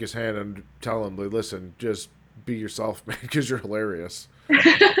definitely shake his hand and tell him, like, listen, just be yourself, man, because you're hilarious.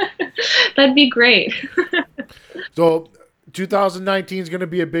 That'd be great. So 2019 is going to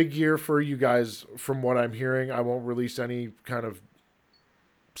be a big year for you guys, from what I'm hearing. I won't release any kind of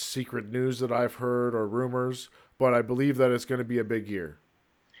secret news that I've heard or rumors, but I believe that it's going to be a big year.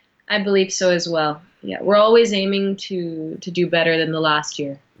 I believe so as well. Yeah, we're always aiming to do better than the last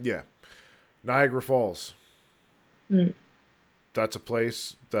year. Yeah. Niagara Falls. Mm. That's a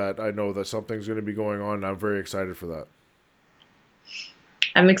place that I know that something's going to be going on, and I'm very excited for that.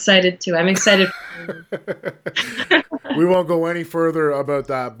 I'm excited too. I'm excited. We won't go any further about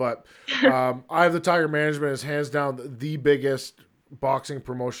that, but I Have the Tiger Management is hands down the biggest boxing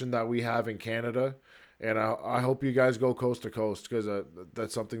promotion that we have in Canada, and I hope you guys go coast to coast, because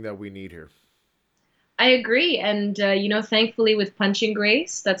that's something that we need here. I agree, and thankfully with Punching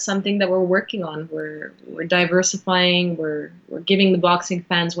Grace, that's something that we're working on. We're diversifying. We're giving the boxing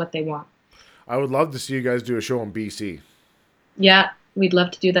fans what they want. I would love to see you guys do a show in BC. Yeah, we'd love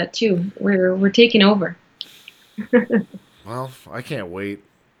to do that too. We're taking over. Well, I can't wait.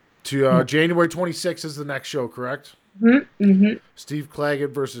 January 26th is the next show, correct? Mm-hmm. Steve Claggett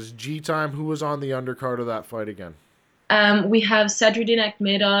versus Gtime. Who was on the undercard of that fight again? We have Sadruddin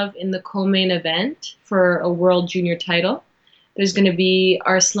Akhmedov in the co-main event for a world junior title. There's going to be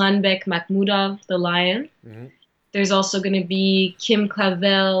Arslanbek Makhmudov, the Lion. Mm-hmm. There's also going to be Kim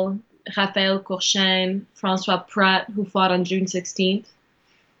Clavel, Raphael Courchaine, Francois Pratt, who fought on June 16th.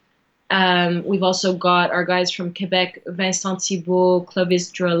 We've also got our guys from Quebec, Vincent Thibault,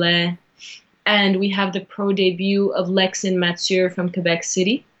 Clovis Drolet, and we have the pro debut of Lexin Mathieu from Quebec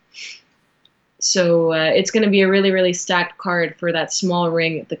City. So it's going to be a really, really stacked card for that small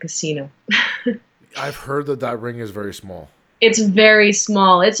ring at the casino. I've heard that ring is very small. It's very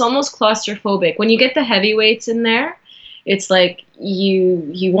small. It's almost claustrophobic. When you get the heavyweights in there, it's like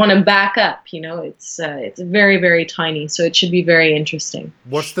you want to back up. It's very, very tiny. So it should be very interesting.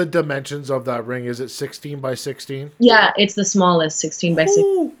 What's the dimensions of that ring? Is it 16 by 16? Yeah, it's the smallest, 16 by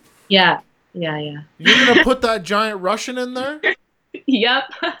 16. Yeah. You're gonna put that giant Russian in there? Yep.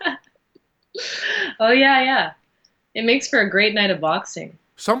 Oh, yeah. It makes for a great night of boxing.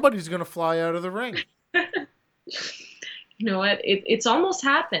 Somebody's going to fly out of the ring. You know what? It's almost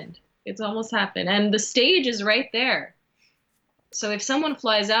happened. It's almost happened. And the stage is right there. So if someone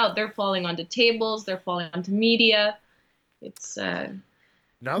flies out, they're falling onto tables. They're falling onto media. It's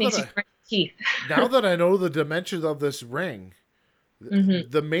makes you grind teeth. Now that I know the dimensions of this ring,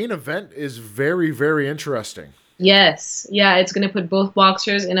 the main event is very, very interesting. Yes. Yeah, it's going to put both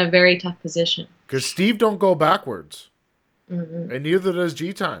boxers in a very tough position. Because Steve don't go backwards. Mm-hmm. And neither does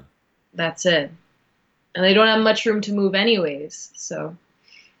Gtime. That's it. And they don't have much room to move anyways. So,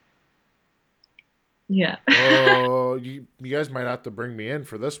 yeah. Oh, you guys might have to bring me in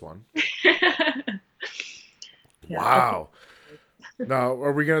for this one. Yeah, wow. Now,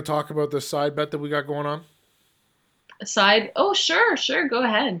 are we going to talk about this side bet that we got going on? A side? Oh, sure. Go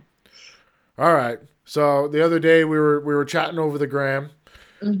ahead. All right. So the other day we were chatting over the gram,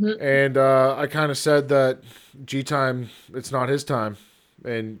 and I kind of said that Gtime, it's not his time,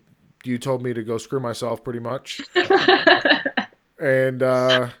 and you told me to go screw myself pretty much. And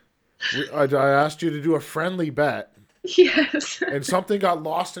I asked you to do a friendly bet. Yes. And something got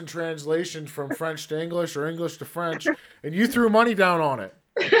lost in translation from French to English or English to French, and you threw money down on it.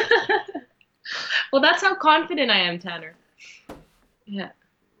 Well, that's how confident I am, Tanner. Yeah.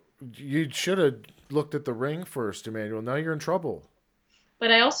 You should have looked at the ring first, Emanuelle. Now you're in trouble.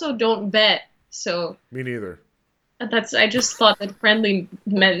 But I also don't bet, so... Me neither. I just thought that friendly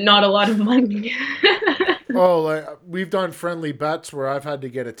meant not a lot of money. Oh, we've done friendly bets where I've had to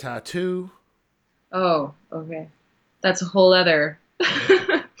get a tattoo. Oh, okay. That's a whole other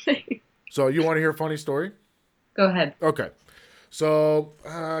thing. So you want to hear a funny story? Go ahead. Okay. So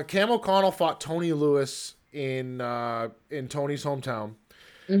Cam O'Connell fought Tony Lewis in Tony's hometown,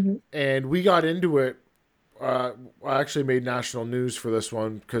 Hmm. and we got into it. I actually made national news for this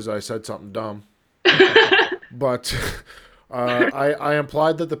one because I said something dumb. But I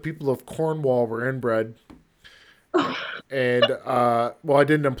implied that the people of Cornwall were inbred, and well, I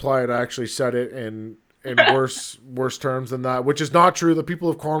didn't imply it. I actually said it in worse terms than that, which is not true. The people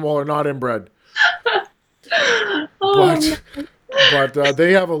of Cornwall are not inbred, Oh, no. but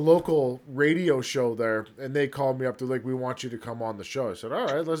they have a local radio show there, and they called me up. They're like, "We want you to come on the show." I said, "All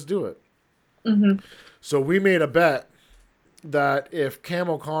right, let's do it." Hmm. So we made a bet that if Cam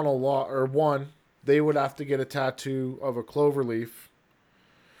O'Connell won, they would have to get a tattoo of a clover leaf,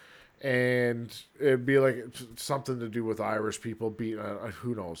 and it'd be like something to do with Irish people beating.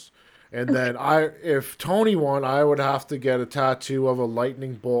 Who knows? And then if Tony won, I would have to get a tattoo of a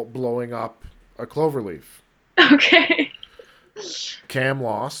lightning bolt blowing up a clover leaf. Okay. Cam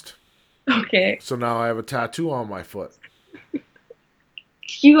lost, Okay. so now I have a tattoo on my foot.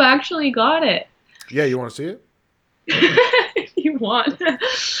 You actually got it. Yeah, you want to see it? You won.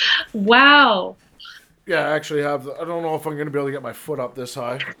 Wow. Yeah, I actually have. I don't know if I'm going to be able to get my foot up this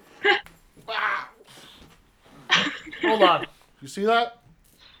high. Hold on. You see that?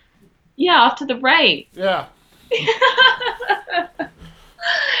 Yeah, off to the right. Yeah.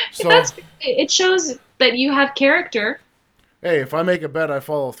 So, That's it shows that you have character. hey, if I make a bet, I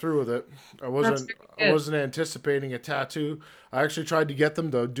follow through with it. I That's wasn't anticipating a tattoo. I actually tried to get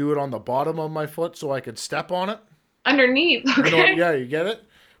them to do it on the bottom of my foot so I could step on it. Underneath. You know, Okay. yeah, you get it?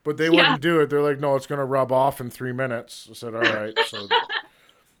 But they Yeah. wouldn't do it. They're like, no, it's going to rub off in 3 minutes. I said, all right. So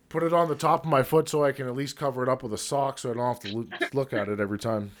put it on the top of my foot so I can at least cover it up with a sock so I don't have to look at it every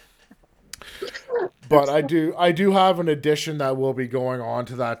time. But I do have an addition that will be going on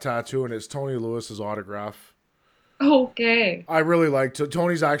to that tattoo, and it's Tony Lewis's autograph. Okay. I really like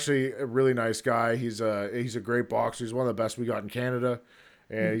Tony's actually a really nice guy. He's a great boxer. He's one of the best we got in Canada,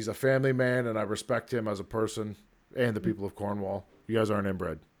 and he's a family man, and I respect him as a person and the people of Cornwall. You guys aren't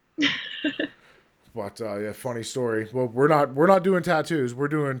inbred. But yeah, funny story. Well, we're not doing tattoos. We're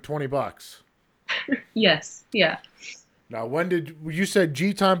doing $20. Yes. Yeah. Now, when did you said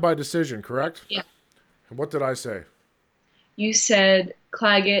Gtime by decision, correct? Yeah. And what did I say? You said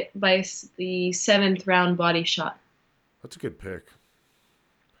Claggett by the 7th round body shot. That's a good pick.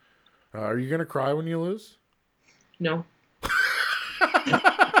 Are you gonna cry when you lose? No.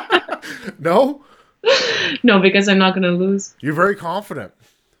 No? No, because I'm not going to lose. You're very confident.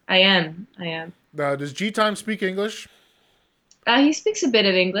 I am. I am. Does Gtime speak English? He speaks a bit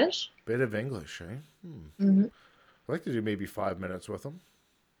of English. Bit of English, eh? Hmm. I'd like to do maybe 5 minutes with him.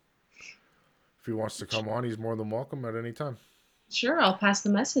 If he wants to come on, he's more than welcome at any time. Sure, I'll pass the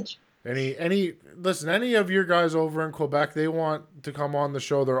message. Any of your guys over in Quebec, they want to come on the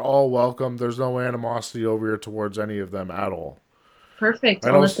show, they're all welcome. There's no animosity over here towards any of them at all. Perfect.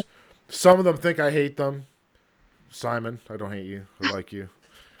 I know some of them think I hate them. Simon, I don't hate you. I like you.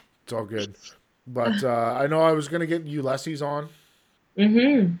 It's all good. But I know I was going to get Ulysses on.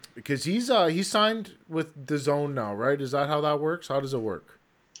 Mm-hmm. Because he's signed with the Zone now, right? Is that how that works? How does it work?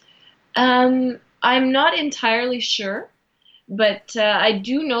 I'm not entirely sure, but I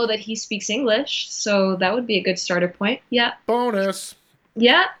do know that he speaks English, so that would be a good starter point. Yeah. Bonus.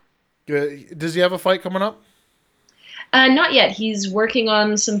 Yeah. Does he have a fight coming up? Not yet. He's working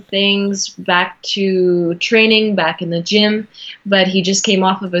on some things, back to training, back in the gym, but he just came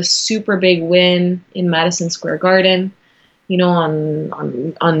off of a super big win in Madison Square Garden,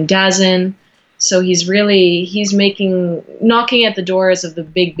 on Dazn. So he's knocking at the doors of the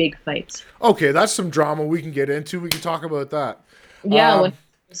big fights. Okay, that's some drama we can get into. We can talk about that. Yeah,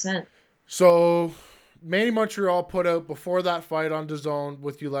 100%. So Manny Montreal put out before that fight on DAZN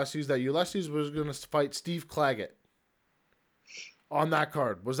with Ulysses that Ulysses was going to fight Steve Claggett on that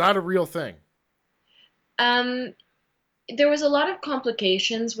card. Was that a real thing? There was a lot of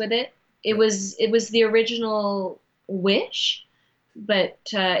complications with it. It was the original wish, but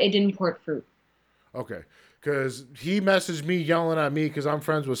it didn't port fruit. Okay, because he messaged me yelling at me because I'm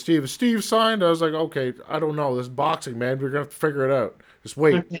friends with Steve. Is Steve signed? I was like, okay, I don't know. This is boxing, man. We're going to have to figure it out. Just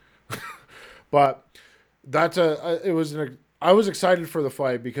wait. Okay. But I was excited for the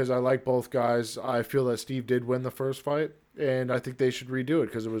fight because I like both guys. I feel that Steve did win the first fight, and I think they should redo it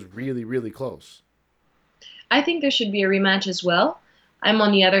because it was really, really close. I think there should be a rematch as well. I'm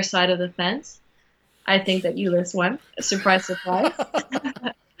on the other side of the fence. I think that Ulyss won. Surprise, surprise.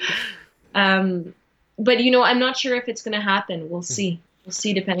 But I'm not sure if it's going to happen. We'll see. We'll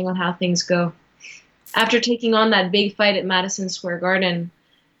see depending on how things go. after taking on that big fight at Madison Square Garden,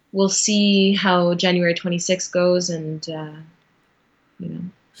 we'll see how January 26th goes, and you know,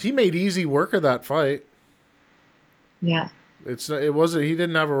 He made easy work of that fight. yeah. It wasn't. He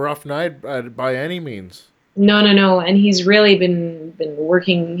didn't have a rough night by any means. No, and he's really been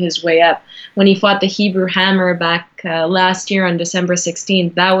working his way up. When he fought the Hebrew Hammer back last year on December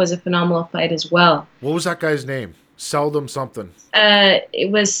 16th, that was a phenomenal fight as well. What was that guy's name? Seldom something.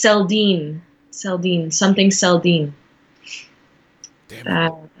 It was Seldine, something Seldine. Damn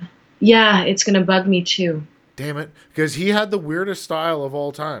it. Yeah, it's gonna bug me too. Damn it. Because he had the weirdest style of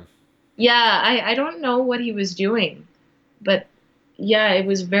all time. Yeah, I don't know what he was doing, but yeah, it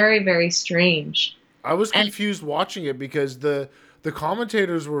was very, very strange. I was And confused watching it because the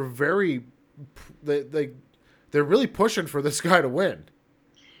commentators were they're really pushing for this guy to win.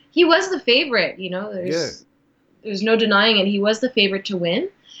 he was the favorite, Yeah. There's no denying it. He was the favorite to win,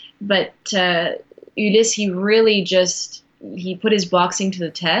 but Udis, he put his boxing to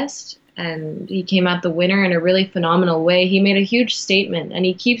the test, and he came out the winner in a really phenomenal way. He made a huge statement, and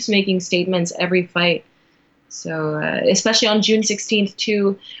he keeps making statements every fight. So, especially on June 16th,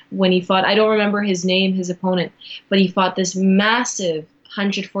 too, when he fought, I don't remember his name, his opponent, but he fought this massive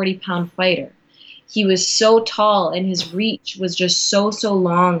 140-pound fighter. He was so tall, and his reach was just so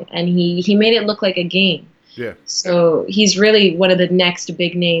long, and he made it look like a game. Yeah. So he's really one of the next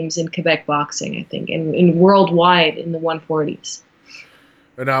big names in Quebec boxing, I think, and worldwide in the 140s.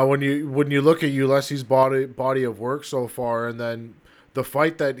 And now when you look at Ulysses' body of work so far, and then the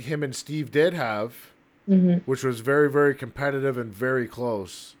fight that him and Steve did have, which was very, very competitive and very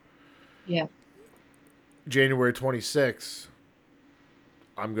close. Yeah. January 26th,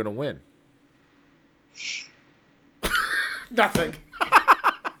 I'm going to win. Nothing.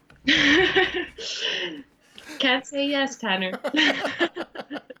 Can't say yes, Tanner.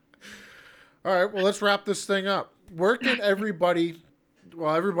 All right, well, let's wrap this thing up. Where can everybody, you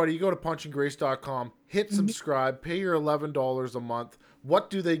go to punchinggrace.com, hit subscribe, pay your $11 a month. What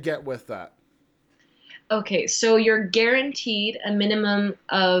do they get with that? Okay, so you're guaranteed a minimum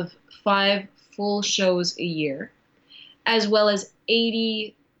of 5 full shows a year, as well as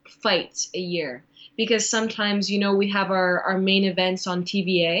 80 fights a year. Because sometimes, we have our main events on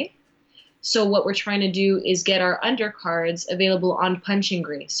TVA. So what we're trying to do is get our undercards available on Punching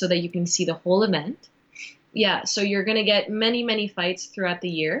Grace so that you can see the whole event. Yeah, so you're going to get many, many fights throughout the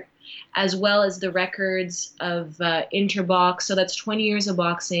year, as well as the records of Interbox. So that's 20 years of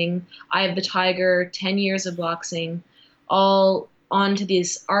boxing. Eye of the Tiger, 10 years of boxing, all onto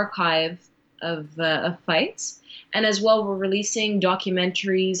this archive of fights. And as well, we're releasing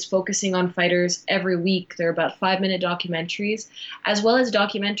documentaries focusing on fighters every week. They're about 5-minute documentaries, as well as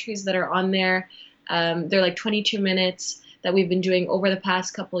documentaries that are on there. They're like 22 minutes that we've been doing over the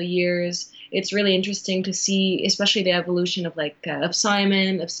past couple of years. It's really interesting to see, especially the evolution of of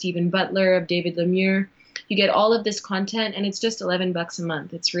Simon, of Stephen Butler, of David Lemieux. You get all of this content, and it's just $11 a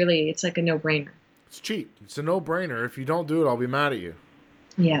month. It's like a no-brainer. It's cheap. It's a no-brainer. If you don't do it, I'll be mad at you.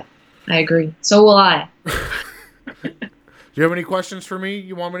 Yeah, I agree. So will I. Do you have any questions for me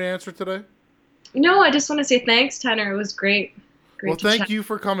you want me to answer today? No, I just want to say thanks, Tanner. It was great. Well, thank you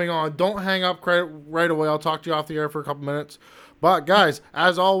for coming on. Don't hang up right away. I'll talk to you off the air for a couple minutes. But, guys,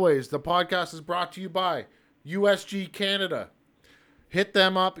 as always, the podcast is brought to you by USG Canada. Hit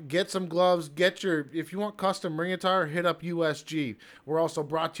them up. Get some gloves. If you want custom ring attire, hit up USG. We're also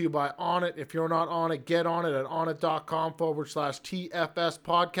brought to you by Onnit. If you're not on it, get on it at onnit.com/TFS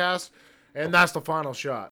podcast. And that's the final shot.